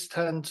at least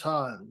 10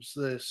 times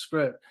the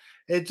script.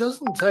 It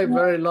doesn't take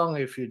very long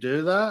if you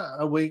do that,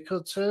 a week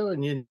or two,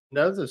 and you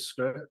know the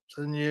script,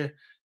 and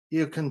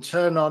you can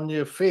turn on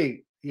your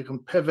feet. You can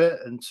pivot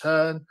and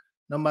turn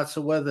no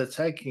matter where they're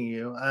taking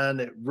you, and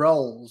it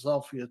rolls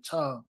off your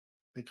tongue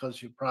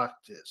because you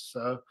practice.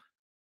 So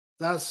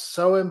that's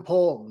so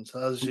important,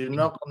 as you're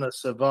not going to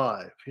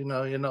survive. You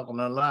know, you're not going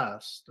to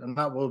last, and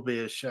that will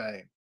be a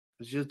shame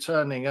because you're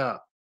turning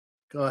up.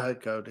 Go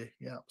ahead, Kody.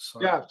 Yeah,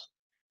 sorry. Yeah.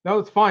 No,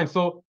 it's fine.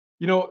 So,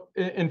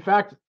 in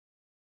fact,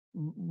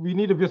 we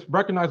need to just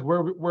recognize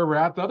where we're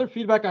at. The other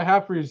feedback I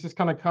have for you is just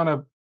kind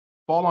of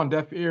fall on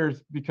deaf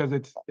ears because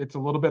it's a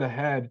little bit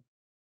ahead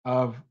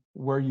of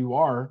where you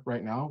are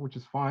right now, which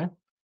is fine.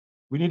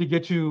 We need to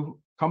get you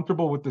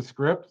comfortable with the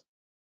script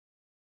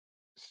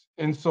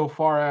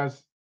insofar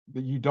as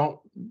that you don't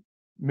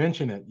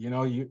mention it.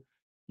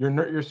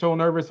 You're so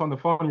nervous on the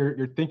phone,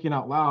 you're thinking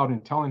out loud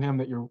and telling him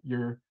that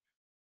you're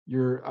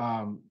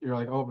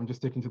like, oh, I'm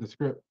just sticking to the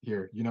script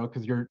here,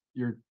 because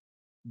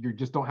you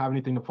just don't have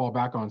anything to fall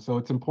back on. So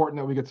it's important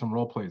that we get some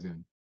role plays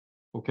in.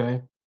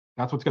 Okay,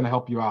 that's what's going to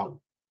help you out.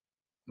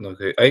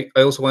 Okay,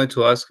 I also wanted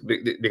to ask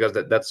because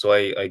that's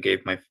why I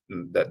gave my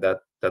that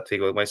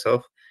figure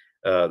myself,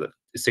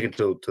 sticking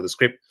to the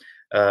script.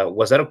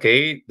 Was that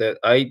okay? That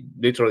I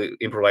literally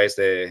improvised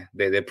the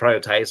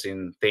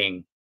prioritizing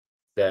thing.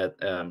 That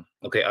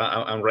okay,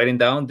 I'm writing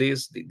down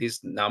this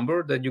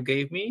number that you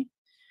gave me,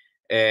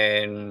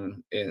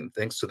 and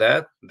thanks to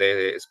that,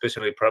 the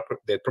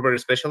property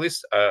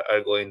specialists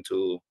are going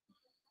to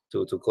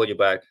call you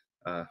back.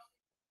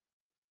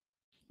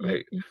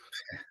 Like,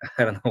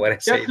 I don't know what I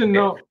say. Yes and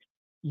no.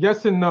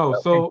 Yes and no.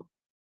 Okay. So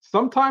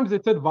sometimes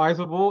it's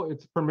advisable,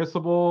 it's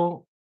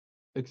permissible,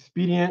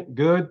 expedient,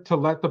 good to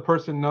let the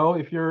person know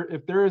if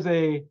there is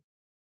a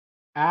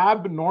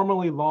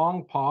abnormally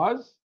long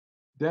pause,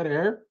 dead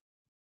air,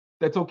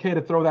 that's okay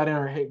to throw that in.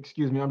 Or, hey,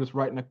 excuse me, I'm just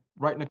writing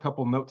a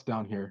couple notes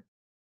down here.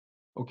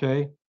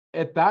 Okay.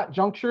 At that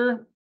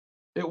juncture,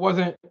 it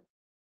wasn't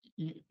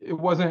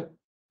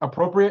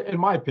appropriate in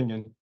my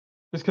opinion.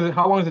 Just because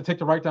how long does it take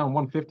to write down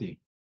 150?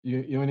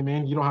 You know what I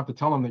mean? You don't have to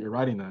tell them that you're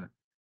writing that.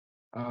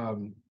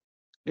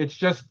 It's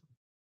just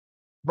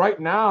right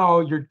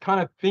now you're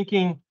kind of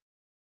thinking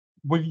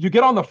when you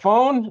get on the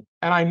phone,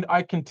 and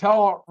I can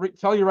tell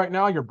you right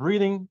now, you're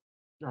breathing,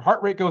 your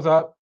heart rate goes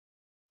up,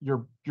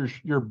 your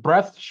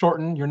breath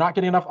shortened, you're not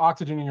getting enough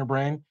oxygen in your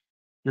brain,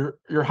 you're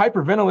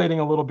hyperventilating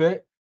a little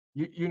bit,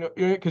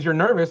 because you're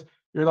nervous.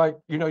 You're like,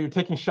 you're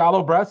taking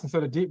shallow breaths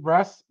instead of deep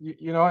breaths,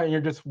 and you're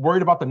just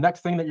worried about the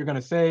next thing that you're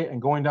going to say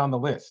and going down the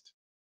list.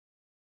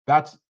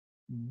 That's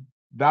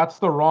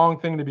the wrong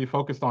thing to be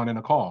focused on in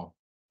a call.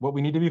 What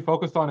we need to be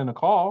focused on in a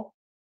call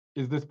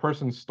is this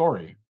person's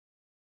story,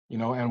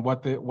 and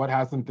what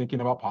has them thinking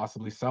about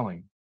possibly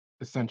selling,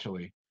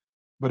 essentially.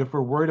 But if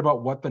we're worried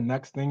about what the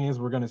next thing is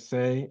we're going to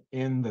say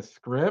in the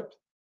script,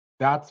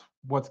 that's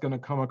what's going to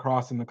come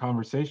across in the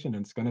conversation,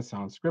 and it's going to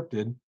sound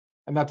scripted,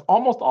 and that's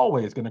almost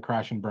always going to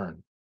crash and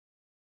burn.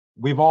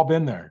 We've all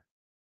been there.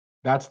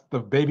 That's the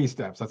baby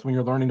steps. That's when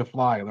you're learning to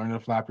fly, learning to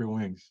flap your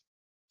wings.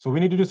 So we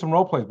need to do some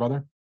role plays,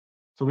 brother.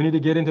 So we need to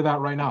get into that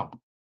right now.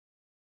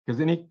 Because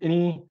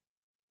any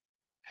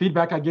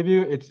feedback I give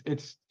you,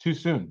 it's too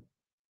soon.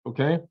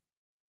 Okay?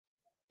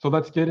 So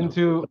let's get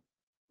into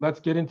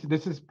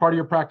this is part of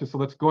your practice. So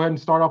let's go ahead and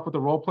start off with the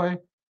role play.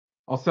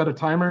 I'll set a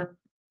timer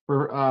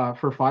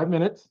for 5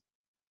 minutes.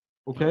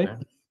 Okay?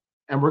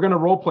 And we're gonna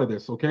role play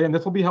this, okay? And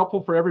this will be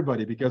helpful for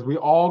everybody because we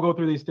all go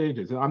through these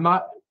stages. I'm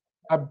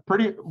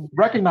pretty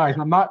recognized.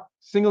 I'm not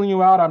singling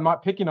you out. I'm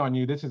not picking on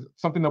you. This is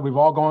something that we've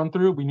all gone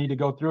through. We need to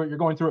go through it. You're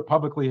going through it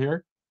publicly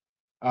here.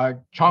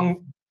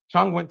 Chung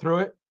went through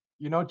it.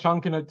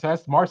 Chung can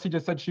attest. Marcy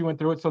just said she went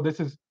through it. So this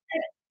is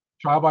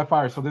trial by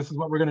fire. So this is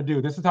what we're going to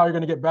do. This is how you're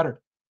going to get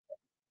better.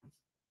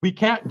 We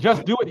can't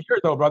just do it here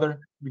though, brother.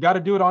 We got to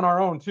do it on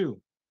our own too.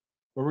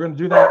 But we're going to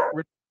do that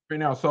right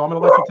now. So I'm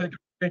going to let you take it.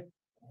 Okay?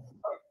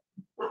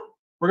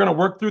 We're going to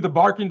work through the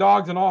barking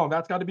dogs and all.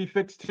 That's got to be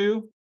fixed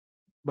too.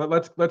 But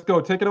let's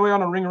go. Take it away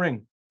on a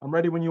ring. I'm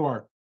ready when you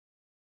are.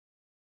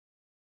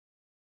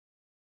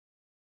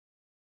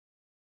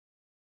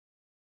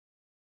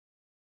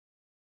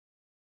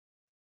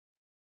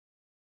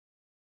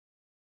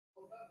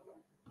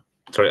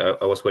 Sorry,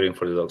 I was waiting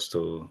for the dogs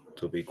to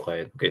be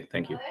quiet. Okay,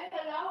 thank you.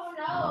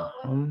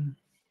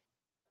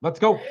 Let's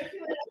go.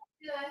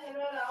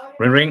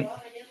 Ring.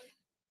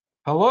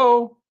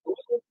 Hello.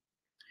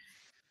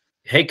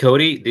 Hey,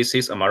 Kody. This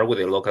is Amaro with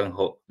the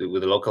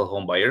local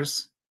home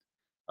buyers.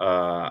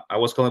 I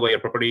was calling about your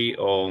property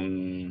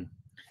on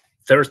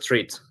 3rd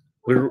Street.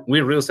 We're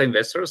real estate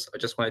investors. I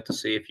just wanted to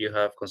see if you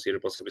have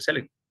considered possibly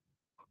selling.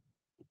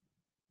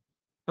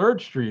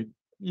 3rd Street.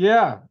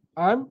 Yeah,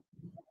 I'm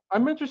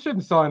interested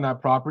in selling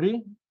that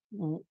property.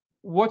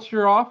 What's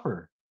your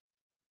offer?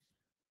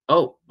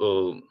 Oh,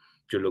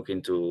 you're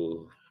looking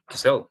to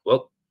sell.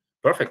 Well,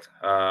 perfect.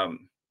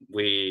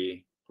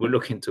 We're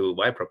looking to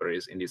buy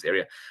properties in this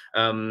area.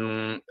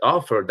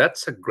 Offer,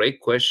 that's a great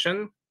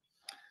question.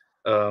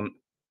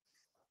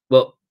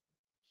 Well,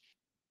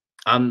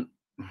 I'm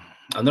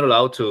not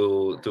allowed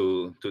to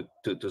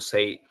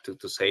say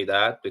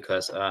that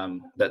because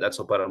that's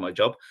a part of my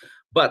job.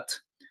 But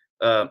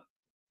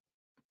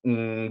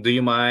do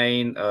you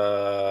mind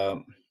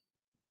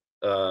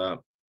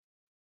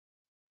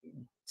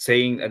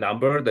saying a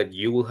number that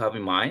you will have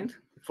in mind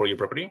for your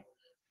property?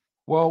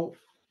 Well,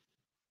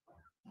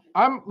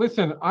 I'm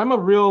a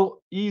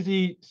real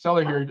easy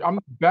seller here. I'm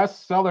the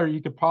best seller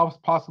you could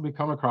possibly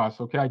come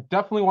across. Okay, I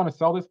definitely want to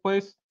sell this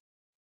place.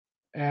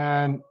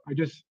 and I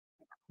just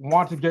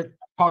want to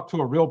talk to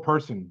a real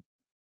person.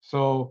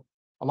 So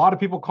a lot of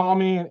people call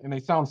me and they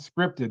sound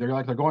scripted.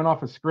 They're going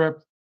off a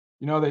script.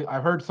 I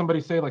heard somebody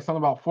say like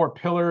something about 4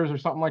 pillars or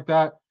something like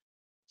that.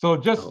 So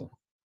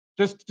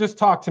just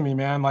talk to me,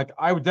 man. Like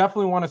I would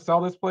definitely want to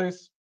sell this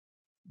place,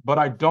 but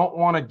I don't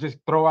want to just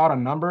throw out a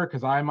number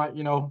because I might,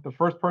 the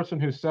first person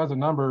who says a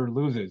number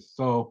loses.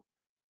 So,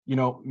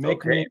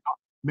 make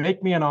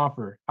me an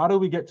offer. How do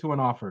we get to an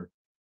offer?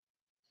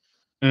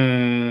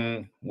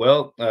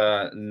 Well,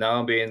 now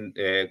I'm being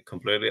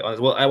completely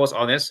honest. Well, I was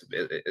honest,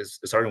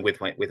 starting with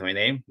my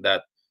name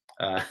that,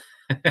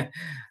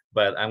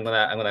 but I'm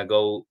gonna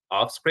go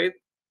off script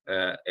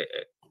a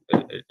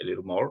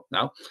little more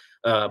now.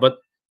 But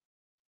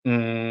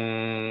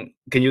can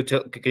you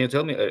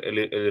tell me a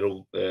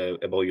little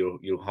about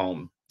your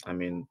home? I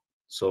mean,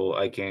 so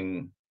I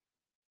can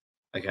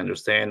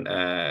understand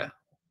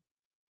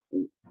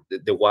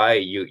the why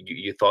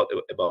you thought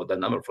about that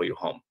number for your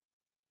home.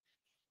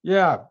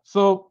 Yeah.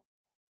 So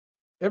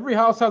every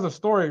house has a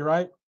story,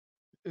 right?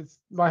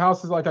 My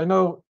house is like, I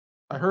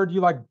heard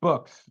you like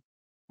books.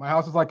 My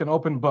house is like an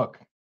open book.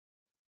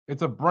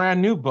 It's a brand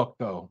new book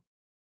though.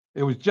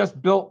 It was just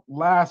built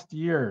last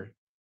year.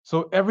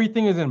 So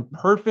everything is in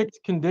perfect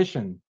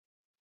condition.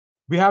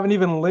 We haven't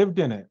even lived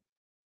in it.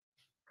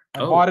 I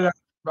bought it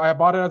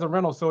as a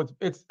rental, so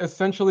it's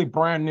essentially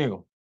brand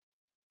new.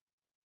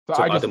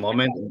 So at the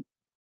moment,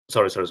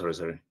 sorry.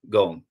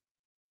 Go on.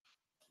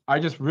 I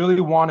just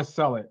really want to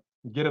sell it,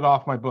 get it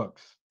off my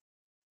books.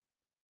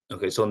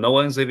 Okay, so no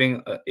one's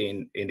living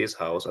in this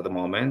house at the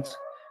moment,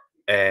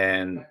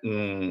 and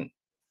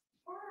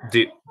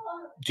do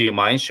you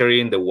mind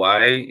sharing the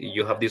why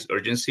you have this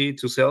urgency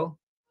to sell?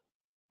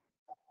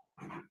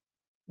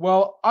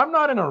 Well, I'm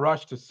not in a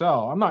rush to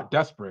sell. I'm not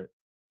desperate,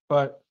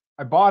 but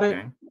I bought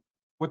it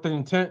with the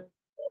intent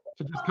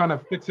to just kind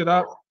of fix it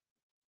up,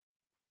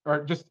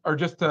 or just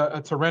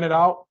to rent it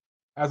out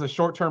as a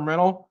short-term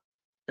rental,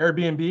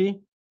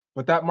 Airbnb.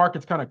 But that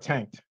market's kind of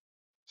tanked,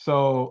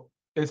 so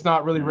it's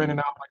not really renting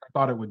out like I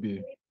thought it would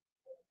be.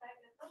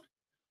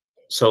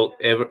 So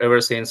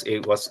ever since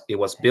it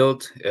was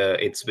built,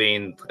 it's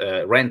been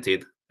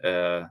rented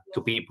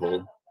to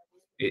people.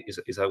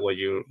 Is that what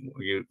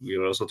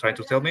you're also trying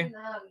to tell me?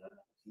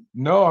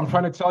 No, I'm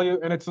trying to tell you,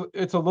 and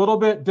it's a little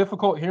bit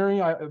difficult hearing.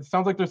 It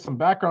sounds like there's some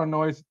background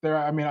noise there.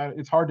 I mean,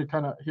 it's hard to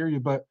kind of hear you,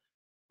 but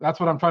that's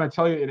what I'm trying to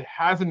tell you. It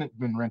hasn't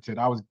been rented.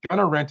 I was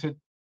gonna rent it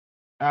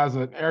as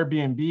an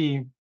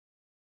Airbnb,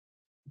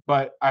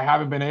 but I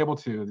haven't been able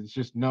to. There's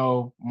just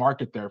no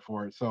market there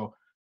for it. So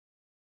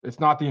it's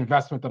not the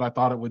investment that I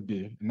thought it would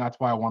be, and that's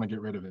why I want to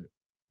get rid of it.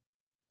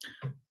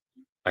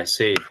 I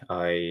see.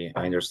 I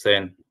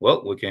understand.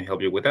 Well, we can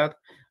help you with that.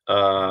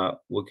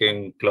 We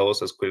can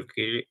close as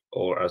quickly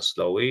or as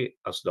slowly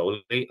as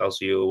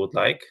you would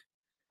like.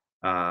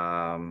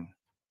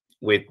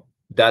 With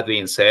that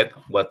being said,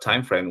 what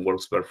time frame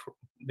works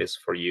best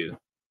for you?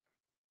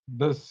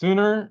 The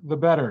sooner, the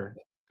better,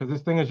 because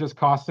this thing is just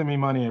costing me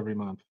money every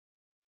month.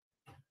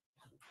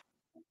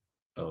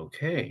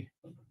 Okay.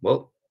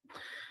 Well,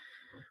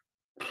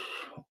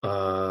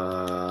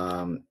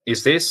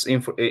 is this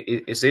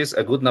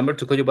a good number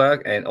to call you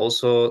back, and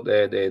also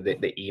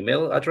the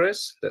email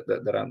address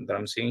that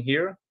I'm seeing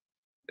here?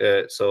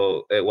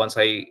 So once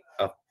I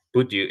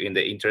put you in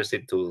the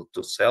interested to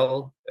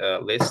sell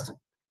list,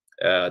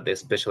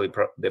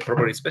 the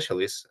property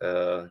specialist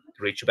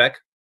reach back.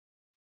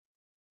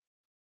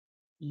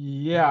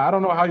 Yeah, I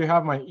don't know how you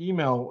have my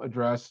email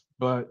address,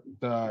 but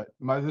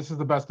this is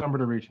the best number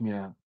to reach me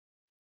at.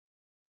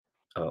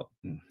 Oh.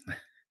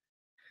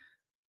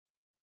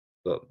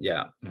 Well,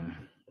 yeah.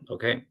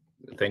 Okay.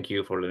 Thank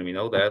you for letting me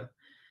know that.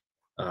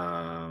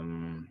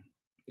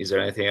 Is there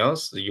anything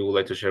else you would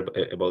like to share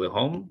about the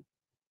home?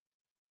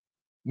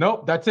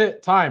 Nope, that's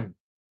it. Time.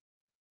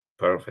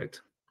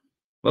 Perfect.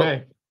 Well,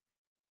 okay.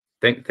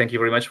 Thank you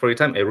very much for your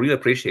time. I really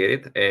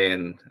appreciate it,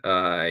 and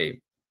I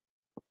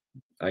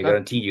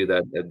guarantee you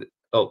that.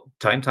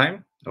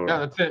 Time. Or... Yeah,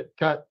 that's it.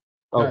 Cut.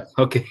 Oh, Cut.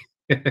 okay.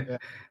 Yeah.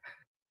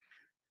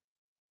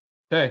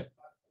 Okay.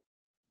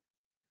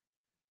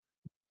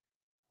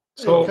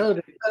 So, hey,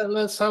 Kody,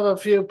 let's have a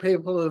few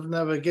people who've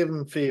never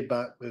given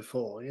feedback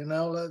before.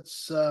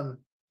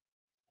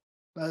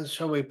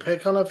 Shall we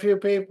pick on a few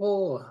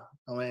people?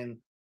 I mean,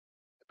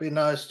 it'd be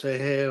nice to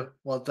hear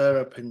what their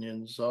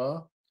opinions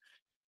are.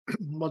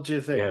 What do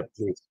you think? Yeah,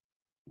 please.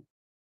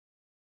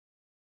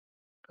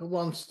 Who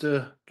wants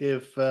to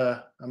give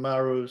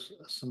Amaru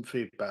some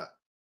feedback?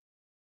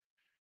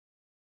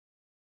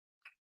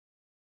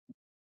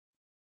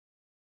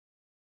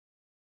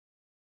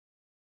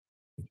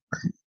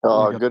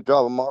 Good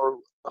job, Amaru.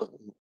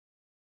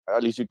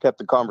 At least you kept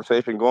the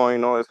conversation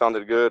going. It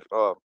sounded good.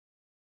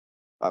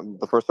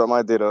 The first time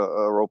I did a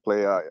role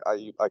play, I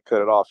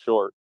cut it off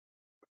short.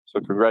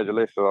 So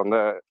congratulations on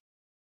that.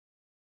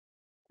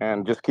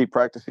 And just keep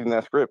practicing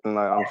that script, and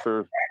I'm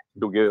sure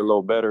you'll get a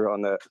little better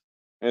on that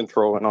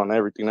intro and on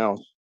everything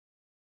else.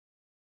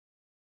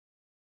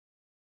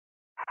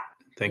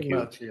 Thank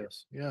you.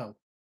 Yes. Yeah.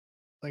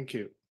 Thank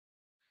you.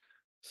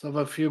 Let's have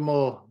a few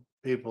more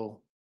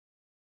people.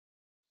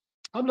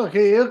 I'm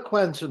looking at you,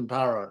 Quentin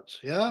Parrott.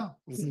 Yeah.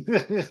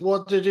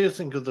 What did you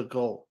think of the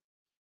call?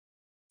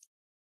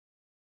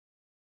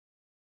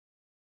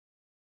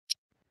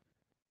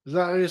 Is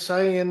that how you're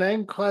saying your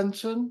name,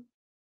 Quentin?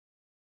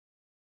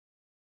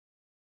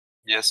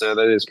 Yes, sir,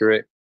 that is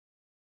correct.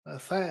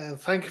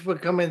 Thank you for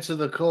coming to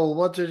the call.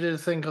 What did you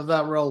think of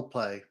that role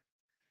play?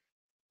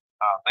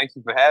 Thank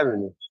you for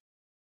having me.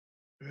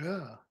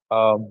 Yeah.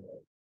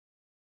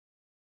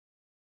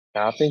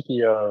 I think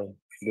he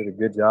did a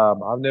good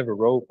job. I've never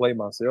role played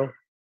myself,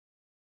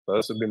 so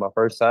this would be my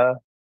first time.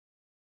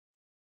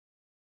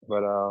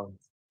 But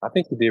I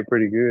think he did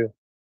pretty good.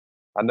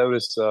 I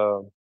noticed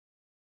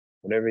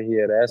whenever he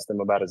had asked him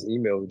about his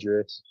email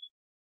address,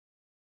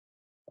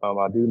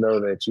 I do know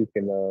that you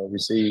can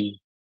receive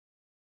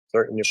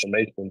certain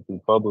information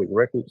through public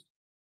records.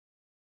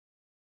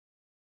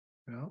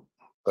 Yeah,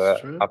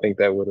 But I think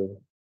that would have.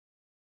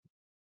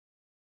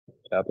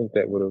 I think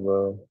that would have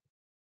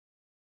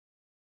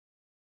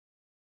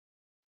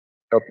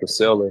helped the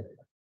seller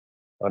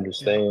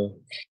understand,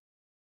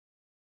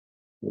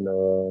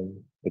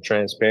 the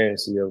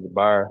transparency of the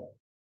buyer.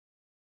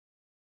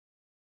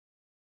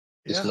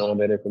 Just knowing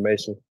that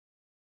information.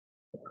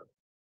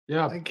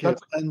 Yeah, thank you.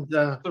 And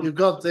you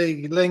got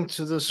the link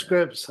to the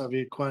scripts, have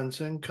you,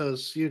 Quentin?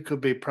 Because you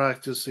could be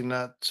practicing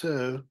that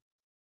too.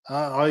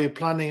 Are you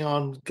planning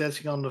on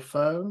getting on the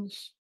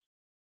phones?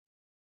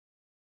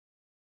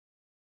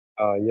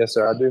 Yes,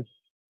 sir, I do.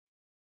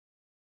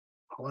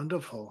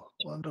 Wonderful,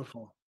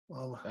 wonderful.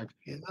 Well,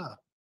 yeah.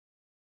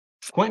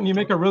 Quentin, you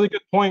make a really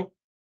good point.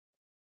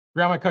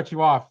 Graham, I cut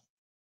you off.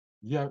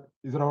 Yeah,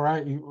 is it all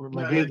right?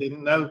 No, you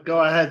didn't. No,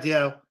 go ahead.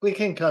 Yeah, we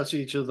can cut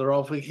each other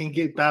off. We can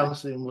keep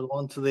bouncing with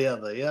one to the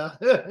other. Yeah,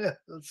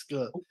 that's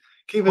good.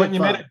 Keep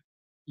Quentin, it fun.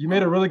 You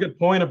made a really good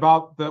point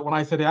about that. When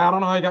I said, I don't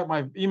know how I got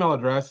my email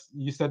address,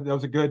 you said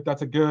that's a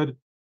good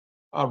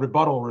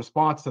rebuttal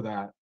response to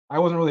that. I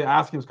wasn't really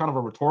asking; it was kind of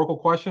a rhetorical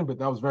question, but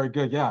that was very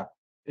good. Yeah,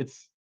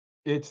 it's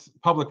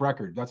public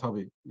record. That's how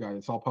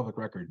it's all public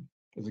record.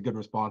 Is a good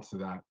response to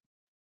that.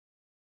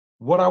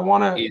 What I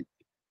want to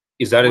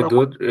is that a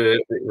good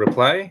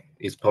reply?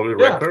 Is public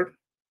record?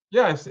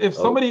 Yeah, if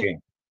somebody, okay.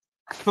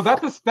 So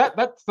that's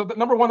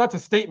number one. That's a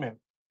statement.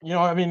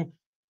 I mean,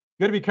 you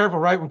got to be careful,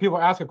 right? When people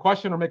ask a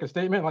question or make a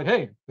statement, like,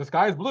 "Hey, the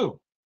sky is blue,"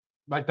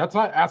 like that's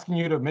not asking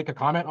you to make a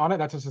comment on it.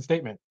 That's just a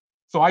statement.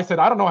 So I said,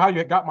 "I don't know how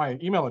you got my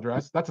email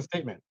address." That's a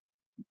statement.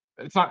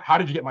 It's not how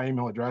did you get my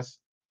email address,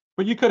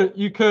 but you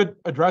could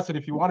address it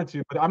if you wanted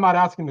to. But I'm not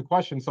asking the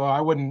question, so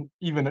I wouldn't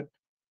even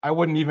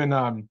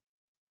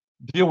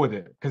deal with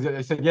it because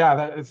I said,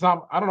 it's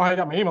not. I don't know how you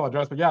got my email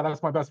address, but yeah,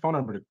 that's my best phone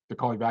number to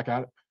call you back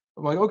at.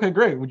 I'm like, okay,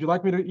 great. Would you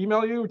like me to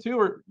email you too,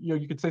 or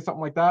you could say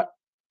something like that.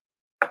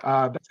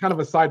 That's kind of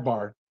a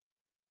sidebar.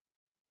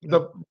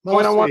 The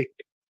point I want.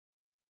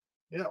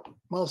 Yeah,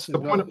 Marcy.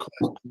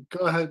 Go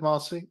ahead,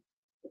 Marcy.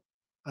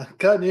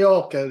 Cut you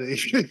off, Cody.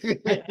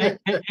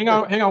 hang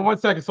on 1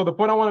 second. So the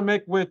point I want to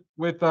make with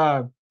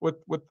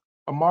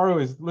Amaru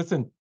is,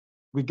 listen,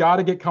 we got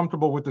to get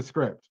comfortable with the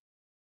script.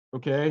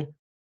 Okay,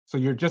 so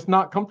you're just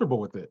not comfortable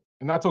with it,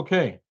 and that's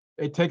okay.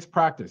 It takes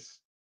practice.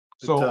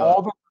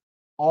 So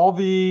all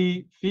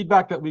the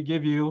feedback that we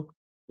give you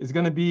is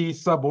going to be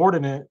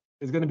subordinate.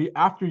 Is going to be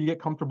after you get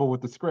comfortable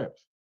with the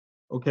script.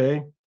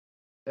 Okay.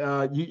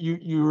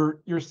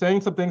 You're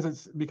saying some things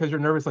that's because you're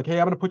nervous, like, hey,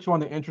 I'm going to put you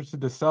on the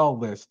interested to sell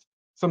list.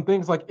 Some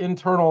things like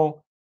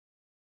internal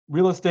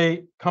real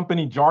estate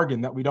company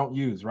jargon that we don't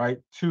use, right?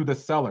 To the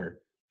seller,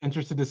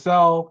 interested to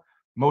sell,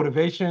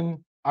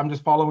 motivation. I'm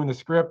just following the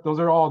script. Those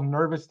are all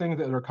nervous things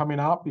that are coming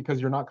out because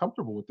you're not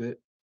comfortable with it.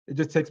 It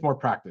just takes more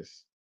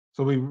practice.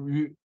 So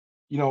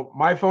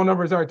my phone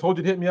number is there. I told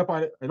you to hit me up.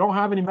 I don't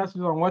have any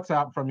messages on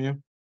WhatsApp from you.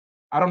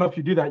 I don't know if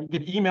you do that. You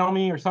could email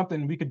me or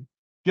something. We could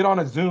get on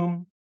a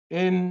Zoom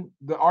in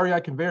the REI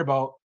conveyor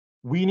belt.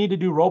 We need to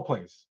do role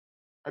plays.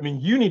 I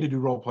mean, you need to do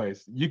role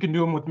plays. You can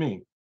do them with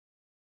me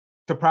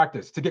to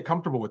practice, to get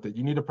comfortable with it.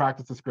 You need to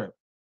practice the script.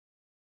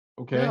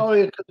 Okay. Yeah, or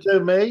you could do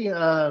me,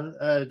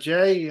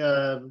 Jay.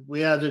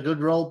 We had a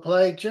good role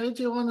play. Jay,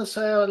 do you want to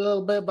say a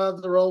little bit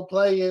about the role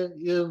play?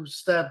 You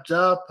stepped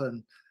up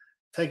and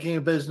taking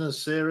your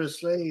business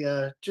seriously.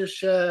 Just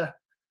share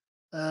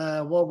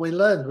what we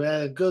learned. We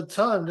had a good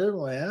time,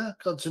 didn't we? Huh?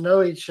 Got to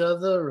know each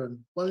other, and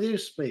you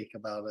speak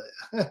about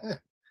it.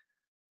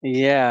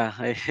 Yeah,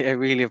 I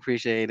really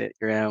appreciate it,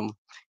 Graham.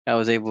 I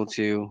was able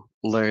to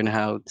learn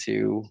how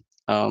to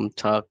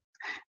talk,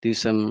 do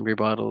some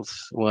rebuttals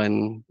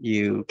when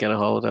you get a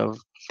hold of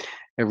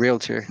a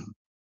realtor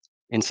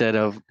instead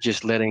of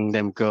just letting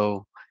them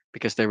go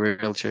because they're a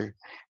realtor.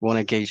 You want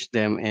to gauge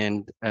them,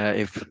 and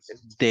if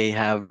they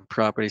have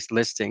properties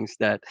listings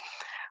that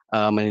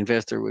an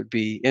investor would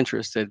be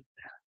interested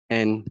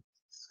in.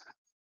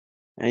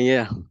 And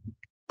yeah,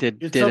 You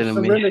did took an some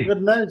amazing. really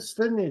good notes,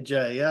 didn't you,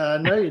 Jay? Yeah, I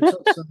know you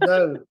took some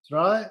notes,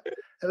 right?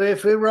 I mean,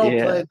 if we role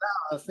play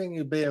now, I think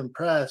you'd be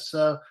impressed.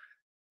 So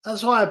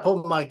that's why I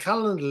put my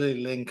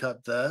Calendly link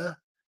up there.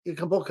 You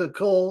can book a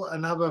call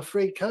and have a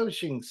free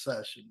coaching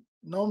session.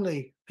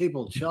 Normally,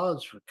 people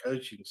charge for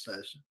coaching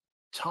sessions,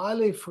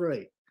 entirely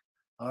free.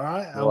 All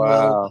right, and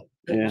Wow.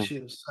 we'll Yeah. coach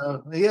you.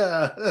 So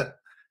yeah,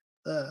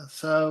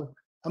 so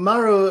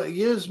Amaru,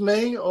 use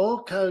me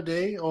or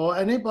Cody or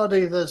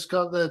anybody that's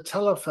got their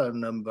telephone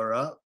number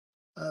up.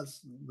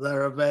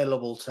 They're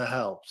available to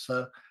help.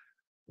 So,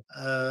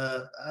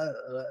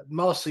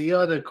 Mossy, you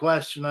had a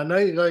question. I know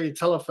you got your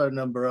telephone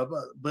number up,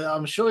 but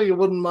I'm sure you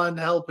wouldn't mind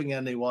helping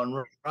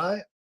anyone,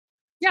 right?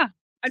 Yeah,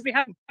 I'd be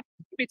happy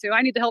to.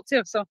 I need the help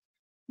too. So,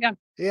 yeah.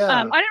 Yeah.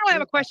 I didn't really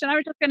have a question. I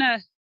was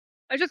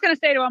just gonna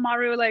say to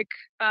Amaru, like,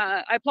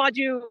 I applaud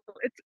you.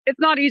 It's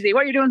not easy.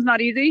 What you're doing is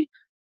not easy.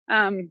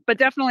 But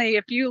definitely,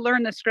 if you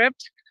learn the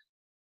script,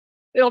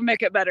 it'll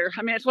make it better.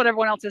 I mean, it's what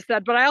everyone else has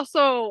said. But I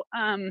also,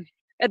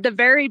 at the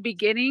very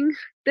beginning,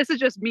 this is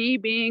just me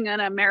being an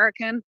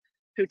American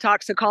who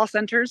talks to call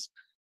centers.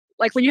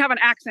 Like when you have an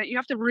accent, you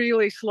have to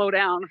really slow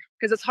down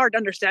because it's hard to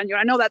understand you.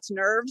 I know that's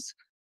nerves,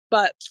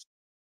 but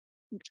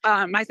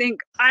I think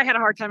I had a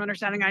hard time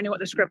understanding. I knew what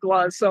the script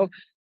was. So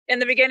in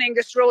the beginning,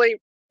 just really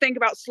think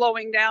about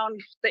slowing down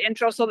the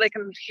intro so they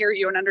can hear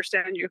you and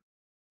understand you.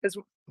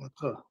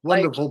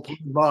 Wonderful point,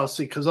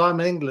 Marcy, because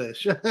I'm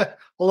English.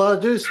 Although I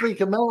do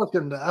speak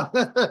American now.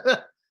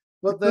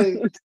 But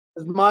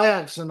my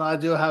accent, I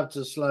do have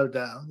to slow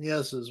down,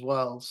 yes, as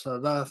well.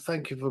 So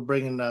thank you for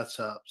bringing that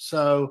up.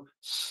 So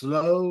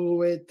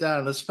slow it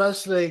down,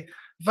 especially,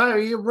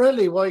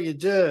 really what you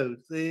do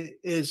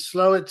is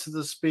slow it to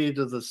the speed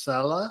of the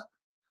seller.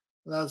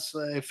 That's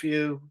if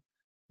you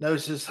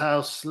notice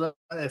how slow,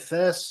 if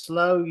they're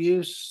slow,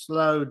 you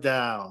slow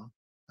down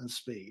and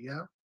speak,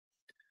 yeah?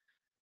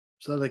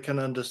 So they can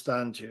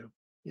understand you.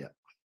 Yeah.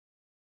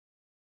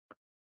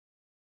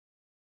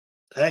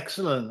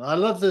 Excellent. I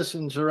love this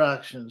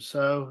interaction.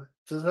 So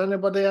does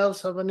anybody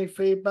else have any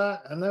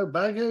feedback? I know,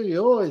 Bagu,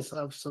 you always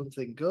have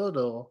something good.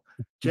 Or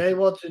Jay,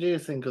 what did you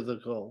think of the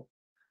call?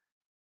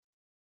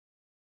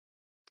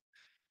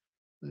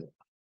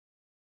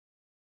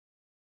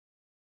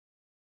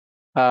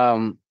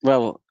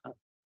 Well,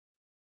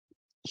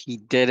 he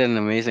did an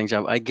amazing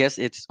job. I guess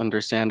it's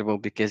understandable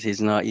because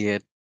he's not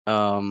yet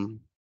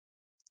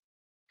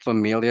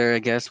familiar, I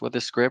guess, with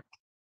the script.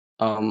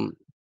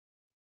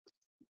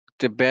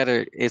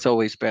 It's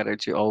always better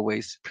to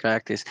always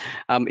practice.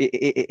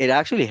 It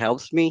actually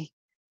helps me.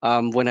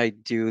 When I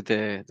do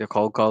the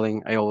cold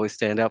calling, I always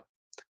stand up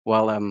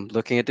while I'm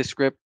looking at the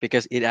script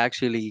because it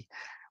actually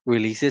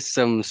releases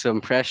some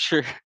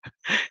pressure,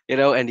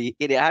 and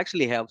it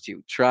actually helps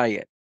you. Try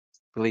it.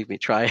 Believe me,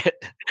 try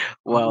it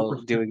while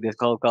 100%. doing the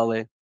cold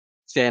calling.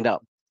 Stand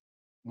up.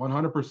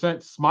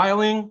 100%.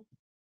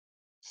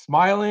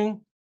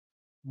 Smiling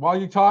while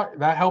you talk,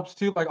 that helps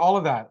too. Like all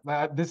of that.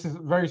 This is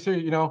very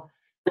serious.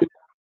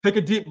 Take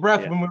a deep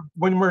breath. Yeah.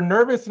 When we're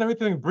nervous and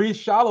everything, breathe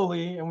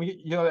shallowly, and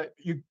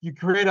you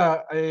create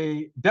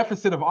a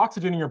deficit of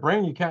oxygen in your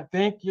brain. You can't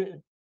think.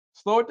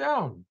 Slow it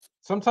down.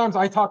 Sometimes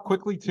I talk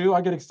quickly too.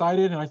 I get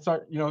excited and I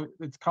start.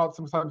 It's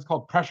sometimes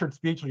called pressured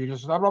speech. Where you're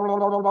just blah, blah, blah,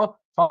 blah,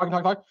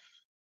 blah, talk.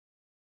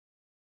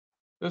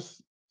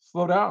 Just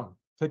slow down.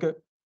 Take a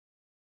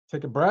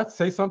breath.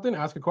 Say something.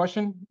 Ask a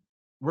question.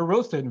 We're real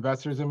estate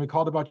investors, and we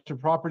called about your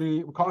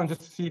property. We're calling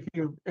just to see if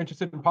you're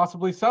interested in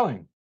possibly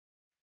selling.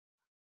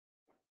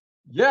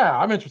 Yeah,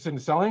 I'm interested in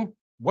selling.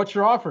 What's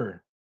your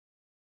offer?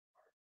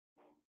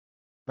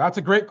 That's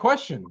a great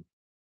question.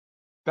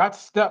 That's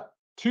step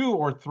 2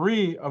 or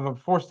 3 of a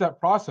 4-step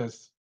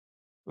process.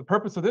 The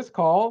purpose of this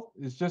call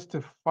is just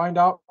to find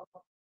out,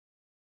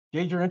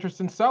 gauge your interest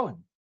in selling.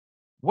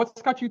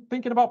 What's got you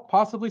thinking about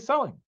possibly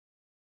selling?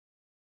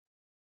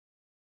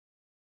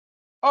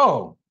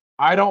 Oh,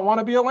 I don't want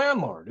to be a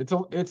landlord.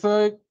 It's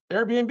a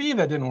Airbnb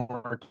that didn't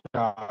work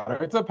out. Or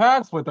it's a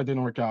pad split that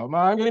didn't work out.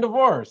 I'm getting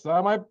divorced.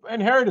 I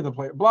inherited the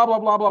place. Blah, blah,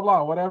 blah, blah,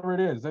 blah. Whatever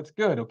it is. That's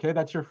good. Okay.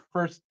 That's your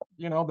first,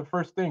 the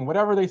first thing.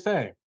 Whatever they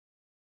say.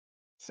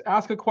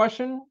 Ask a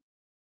question.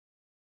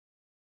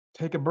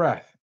 Take a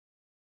breath.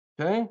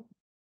 Okay.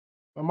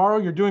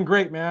 Amaru, you're doing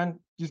great, man.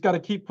 You just got to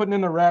keep putting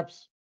in the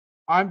reps.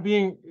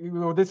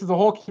 This is a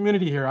whole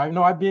community here. I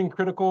know I'm being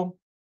critical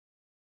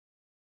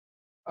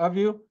of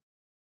you.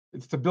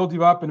 It's to build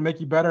you up and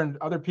make you better. And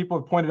other people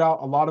have pointed out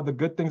a lot of the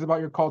good things about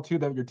your call too,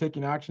 that you're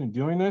taking action and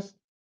doing this.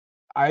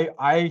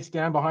 I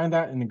stand behind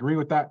that and agree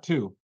with that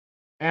too.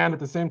 And at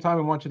the same time,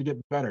 we want you to get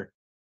better.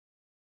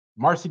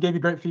 Marcy gave you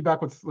great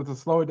feedback with the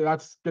slow.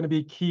 That's going to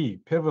be key,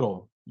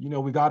 pivotal.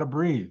 We got to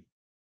breathe.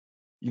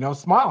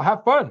 Smile,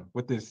 have fun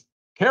with this.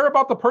 Care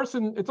about the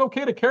person. It's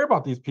okay to care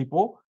about these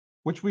people,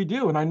 which we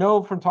do. And I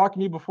know from talking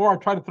to you before, I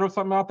tried to throw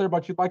something out there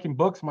about you liking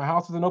books. My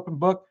house is an open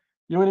book.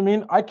 You know what I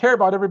mean? I care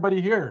about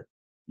everybody here.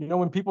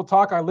 When people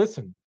talk, I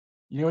listen.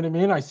 You know what I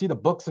mean? I see the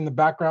books in the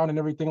background and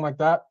everything like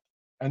that.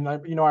 And I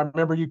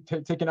remember you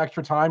taking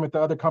extra time at the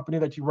other company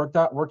that you worked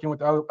at, working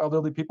with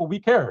elderly people. We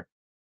care.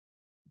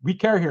 We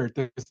care here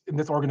in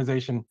this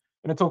organization,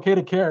 and it's okay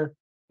to care.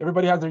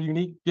 Everybody has their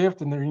unique gift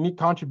and their unique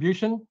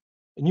contribution,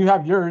 and you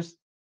have yours.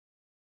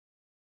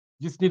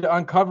 You just need to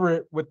uncover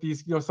it with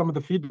these, some of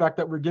the feedback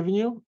that we're giving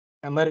you,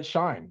 and let it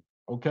shine.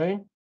 Okay?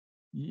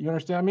 You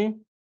understand me?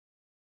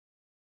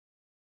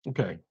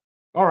 Okay.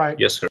 All right.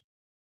 Yes, sir.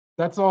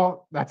 That's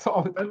all. That's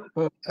all.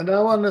 And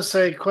I want to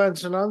say,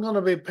 Quentin, I'm going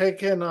to be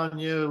picking on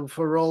you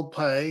for role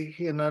play,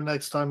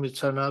 next time you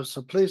turn up.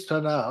 So please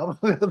turn up.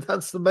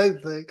 That's the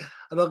main thing.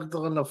 I'm not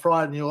going to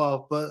frighten you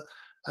off, but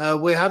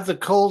we have the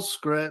call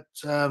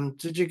script.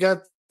 Did you get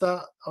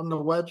that on the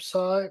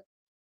website?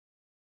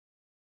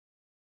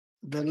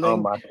 The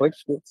link. I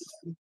clicked it.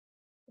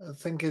 I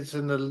think it's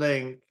in the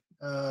link.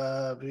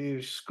 If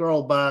you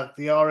scroll back,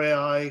 the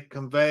REI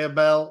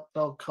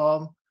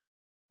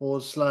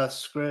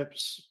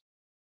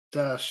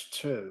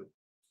conveyorbelt.com/scripts-2.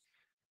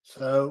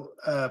 So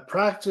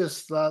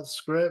practice that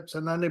script,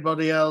 and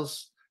anybody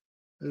else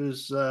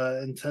who's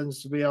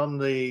intends to be on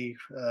the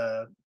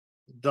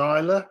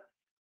dialer,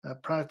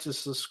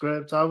 practice the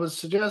script. I would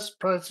suggest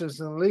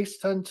practicing at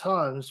least 10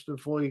 times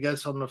before you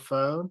get on the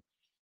phone,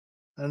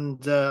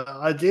 and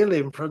ideally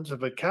in front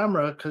of a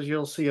camera, because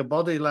you'll see a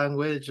body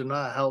language, and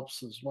that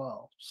helps as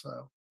well.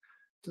 So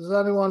does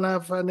anyone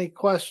have any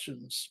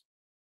questions?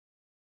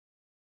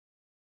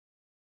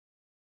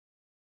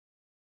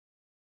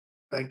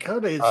 And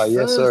Kody, it's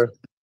yes, sir.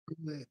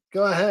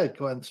 Go ahead,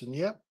 Quentin.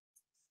 Yep.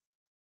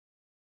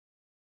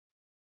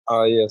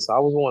 Yes, I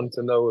was wanting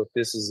to know if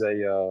this is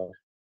a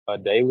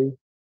daily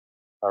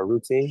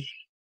routine as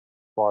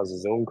far as the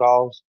Zoom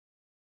calls.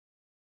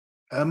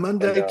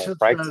 Monday to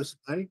practice.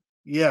 Thursday.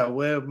 Yeah,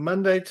 we're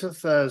Monday to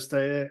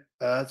Thursday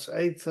at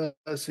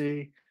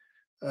 8:30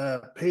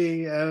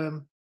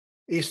 p.m.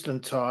 Eastern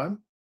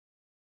Time,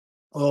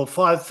 or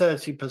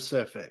 5:30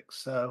 Pacific.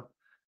 So,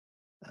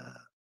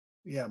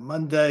 yeah,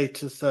 Monday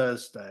to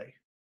Thursday.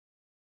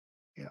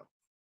 Yeah.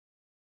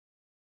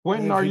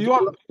 Quentin, are you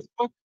on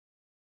Facebook?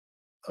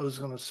 I was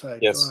going to say,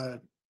 yes. Go ahead.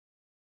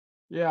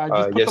 Yeah, I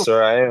just put yes,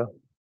 sir, I am.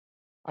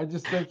 I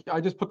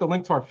just put the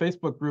link to our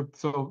Facebook group.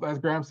 So as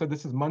Graham said,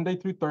 this is Monday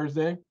through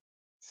Thursday,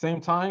 same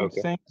time,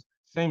 Okay.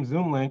 same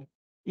Zoom link.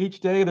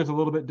 Each day there's a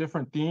little bit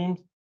different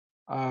themes.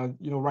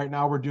 Right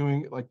now we're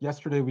doing, like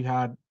yesterday we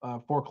had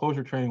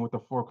foreclosure training with a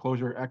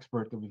foreclosure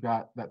expert that we've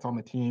got that's on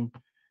the team.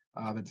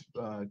 That's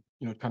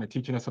kind of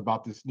teaching us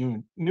about this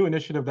new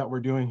initiative that we're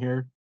doing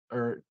here,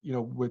 or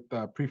with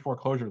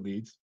pre-foreclosure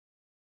leads.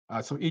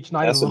 So each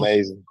night is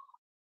amazing.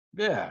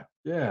 Yeah,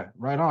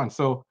 right on.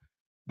 So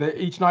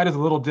each night is a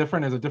little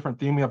different. There's a different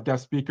theme. We have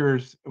guest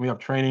speakers and we have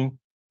training.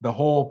 The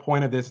whole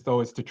point of this,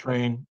 though, is to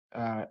train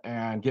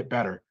and get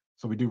better.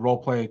 So we do role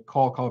play,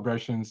 call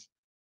calibrations,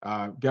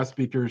 guest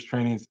speakers,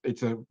 trainings.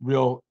 It's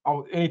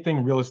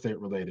anything real estate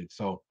related.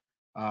 So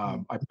I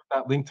put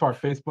that link to our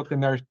Facebook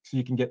in there so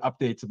you can get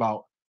updates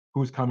about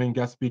who's coming,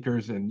 guest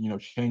speakers, and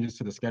changes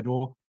to the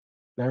schedule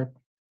there.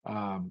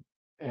 And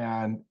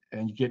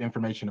you get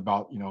information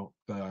about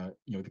the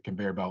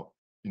conveyor belt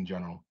in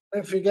general.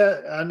 If you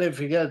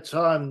get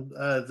time,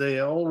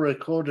 they're all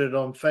recorded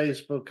on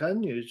Facebook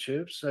and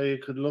YouTube, so you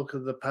could look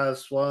at the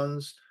past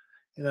ones,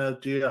 do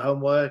your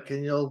homework,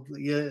 and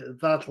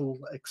that'll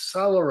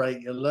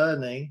accelerate your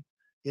learning.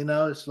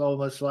 It's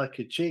almost like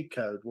a cheat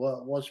code.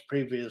 Watch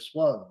previous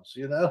ones,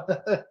 and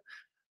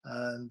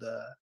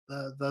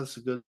that's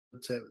a good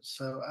tip.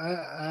 So,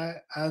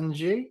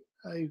 Angie,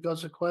 you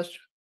got a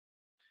question?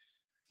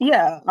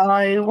 Yeah,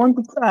 I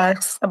wanted to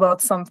ask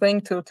about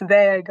something too.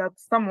 Today I got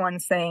someone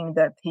saying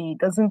that he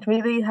doesn't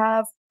really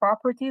have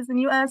properties in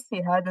US.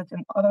 He had it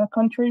in other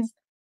countries,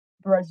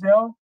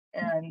 Brazil,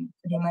 and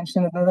he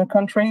mentioned another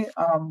country.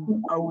 Are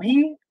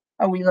we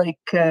like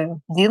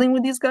dealing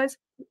with these guys?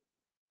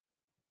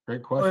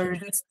 Great question. Or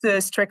just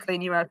strictly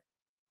in US?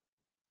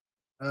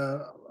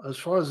 As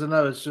far as I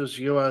know, it's just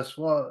US.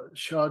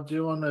 Shad, do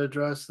you want to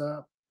address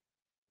that?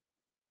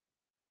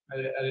 I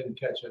didn't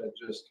catch it. It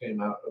just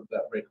came out of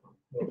that break room.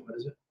 What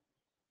is it?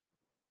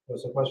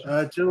 What's the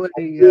question? Do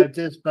we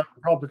dispose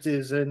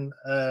properties in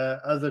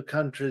other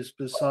countries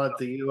beside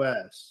the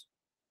US?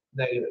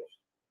 Negative.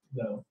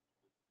 No.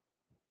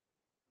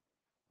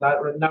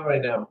 Not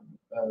right now.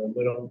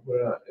 We're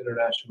not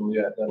international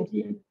yet. That'll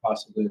be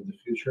possibly in the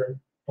future.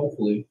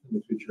 Hopefully in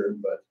the future,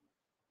 but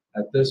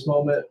at this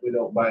moment we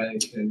don't buy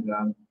anything.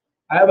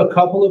 I have a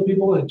couple of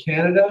people in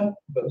Canada,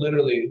 but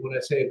literally when I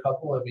say a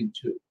couple, I mean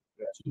two.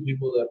 Two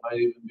people that might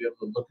even be able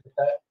to look at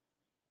that.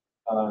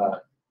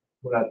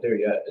 We're not there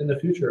yet. In the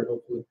future,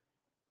 hopefully.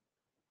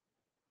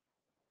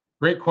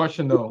 Great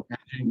question, though.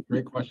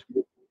 Great question.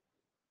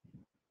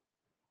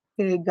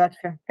 Okay,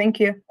 gotcha. Thank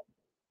you.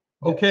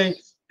 Okay,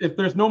 if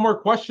there's no more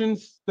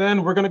questions,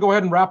 then we're going to go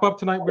ahead and wrap up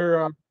tonight.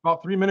 We're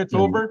about 3 minutes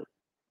over.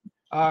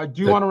 I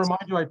do want to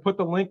remind you, I put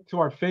the link to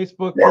our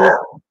Facebook group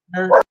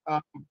there.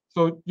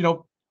 So,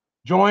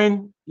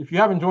 join. If you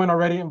haven't joined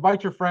already,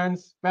 invite your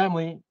friends,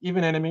 family,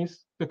 even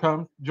enemies to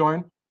come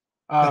join.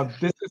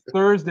 This is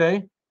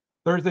Thursday.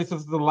 So this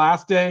is the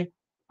last day.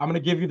 I'm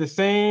going to give you the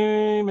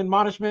same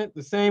admonishment,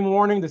 the same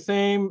warning, the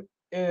same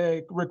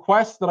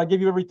request that I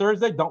give you every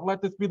Thursday. Don't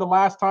let this be the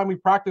last time we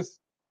practice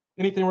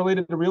anything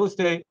related to real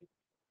estate.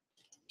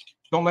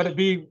 Don't let it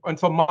be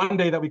until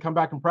Monday that we come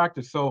back and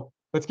practice. So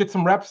let's get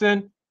some reps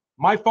in.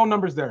 My phone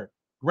number is there.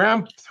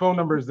 Graham's phone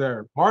number is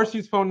there.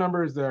 Marcy's phone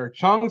number is there.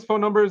 Chung's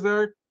phone number is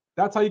there.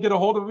 That's how you get a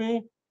hold of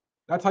me.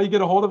 That's how you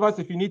get a hold of us.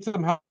 If you need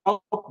some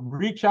help,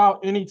 reach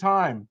out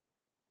anytime.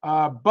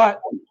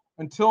 But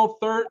until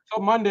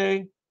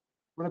Monday,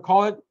 we're gonna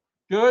call it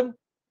good. And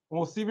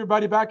we'll see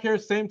everybody back here,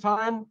 same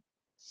time,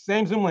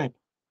 same Zoom link,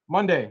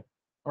 Monday.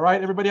 All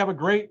right, everybody have a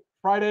great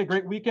Friday,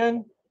 great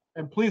weekend,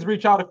 and please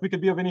reach out if we could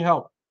be of any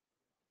help.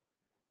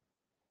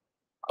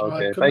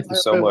 Okay, Right, thank you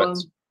so much.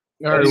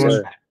 All right,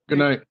 everyone. Good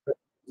night.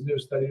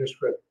 Study your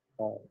script.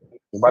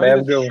 Everybody have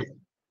a good one.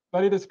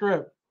 Study the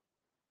script.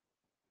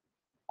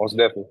 Most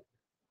definitely.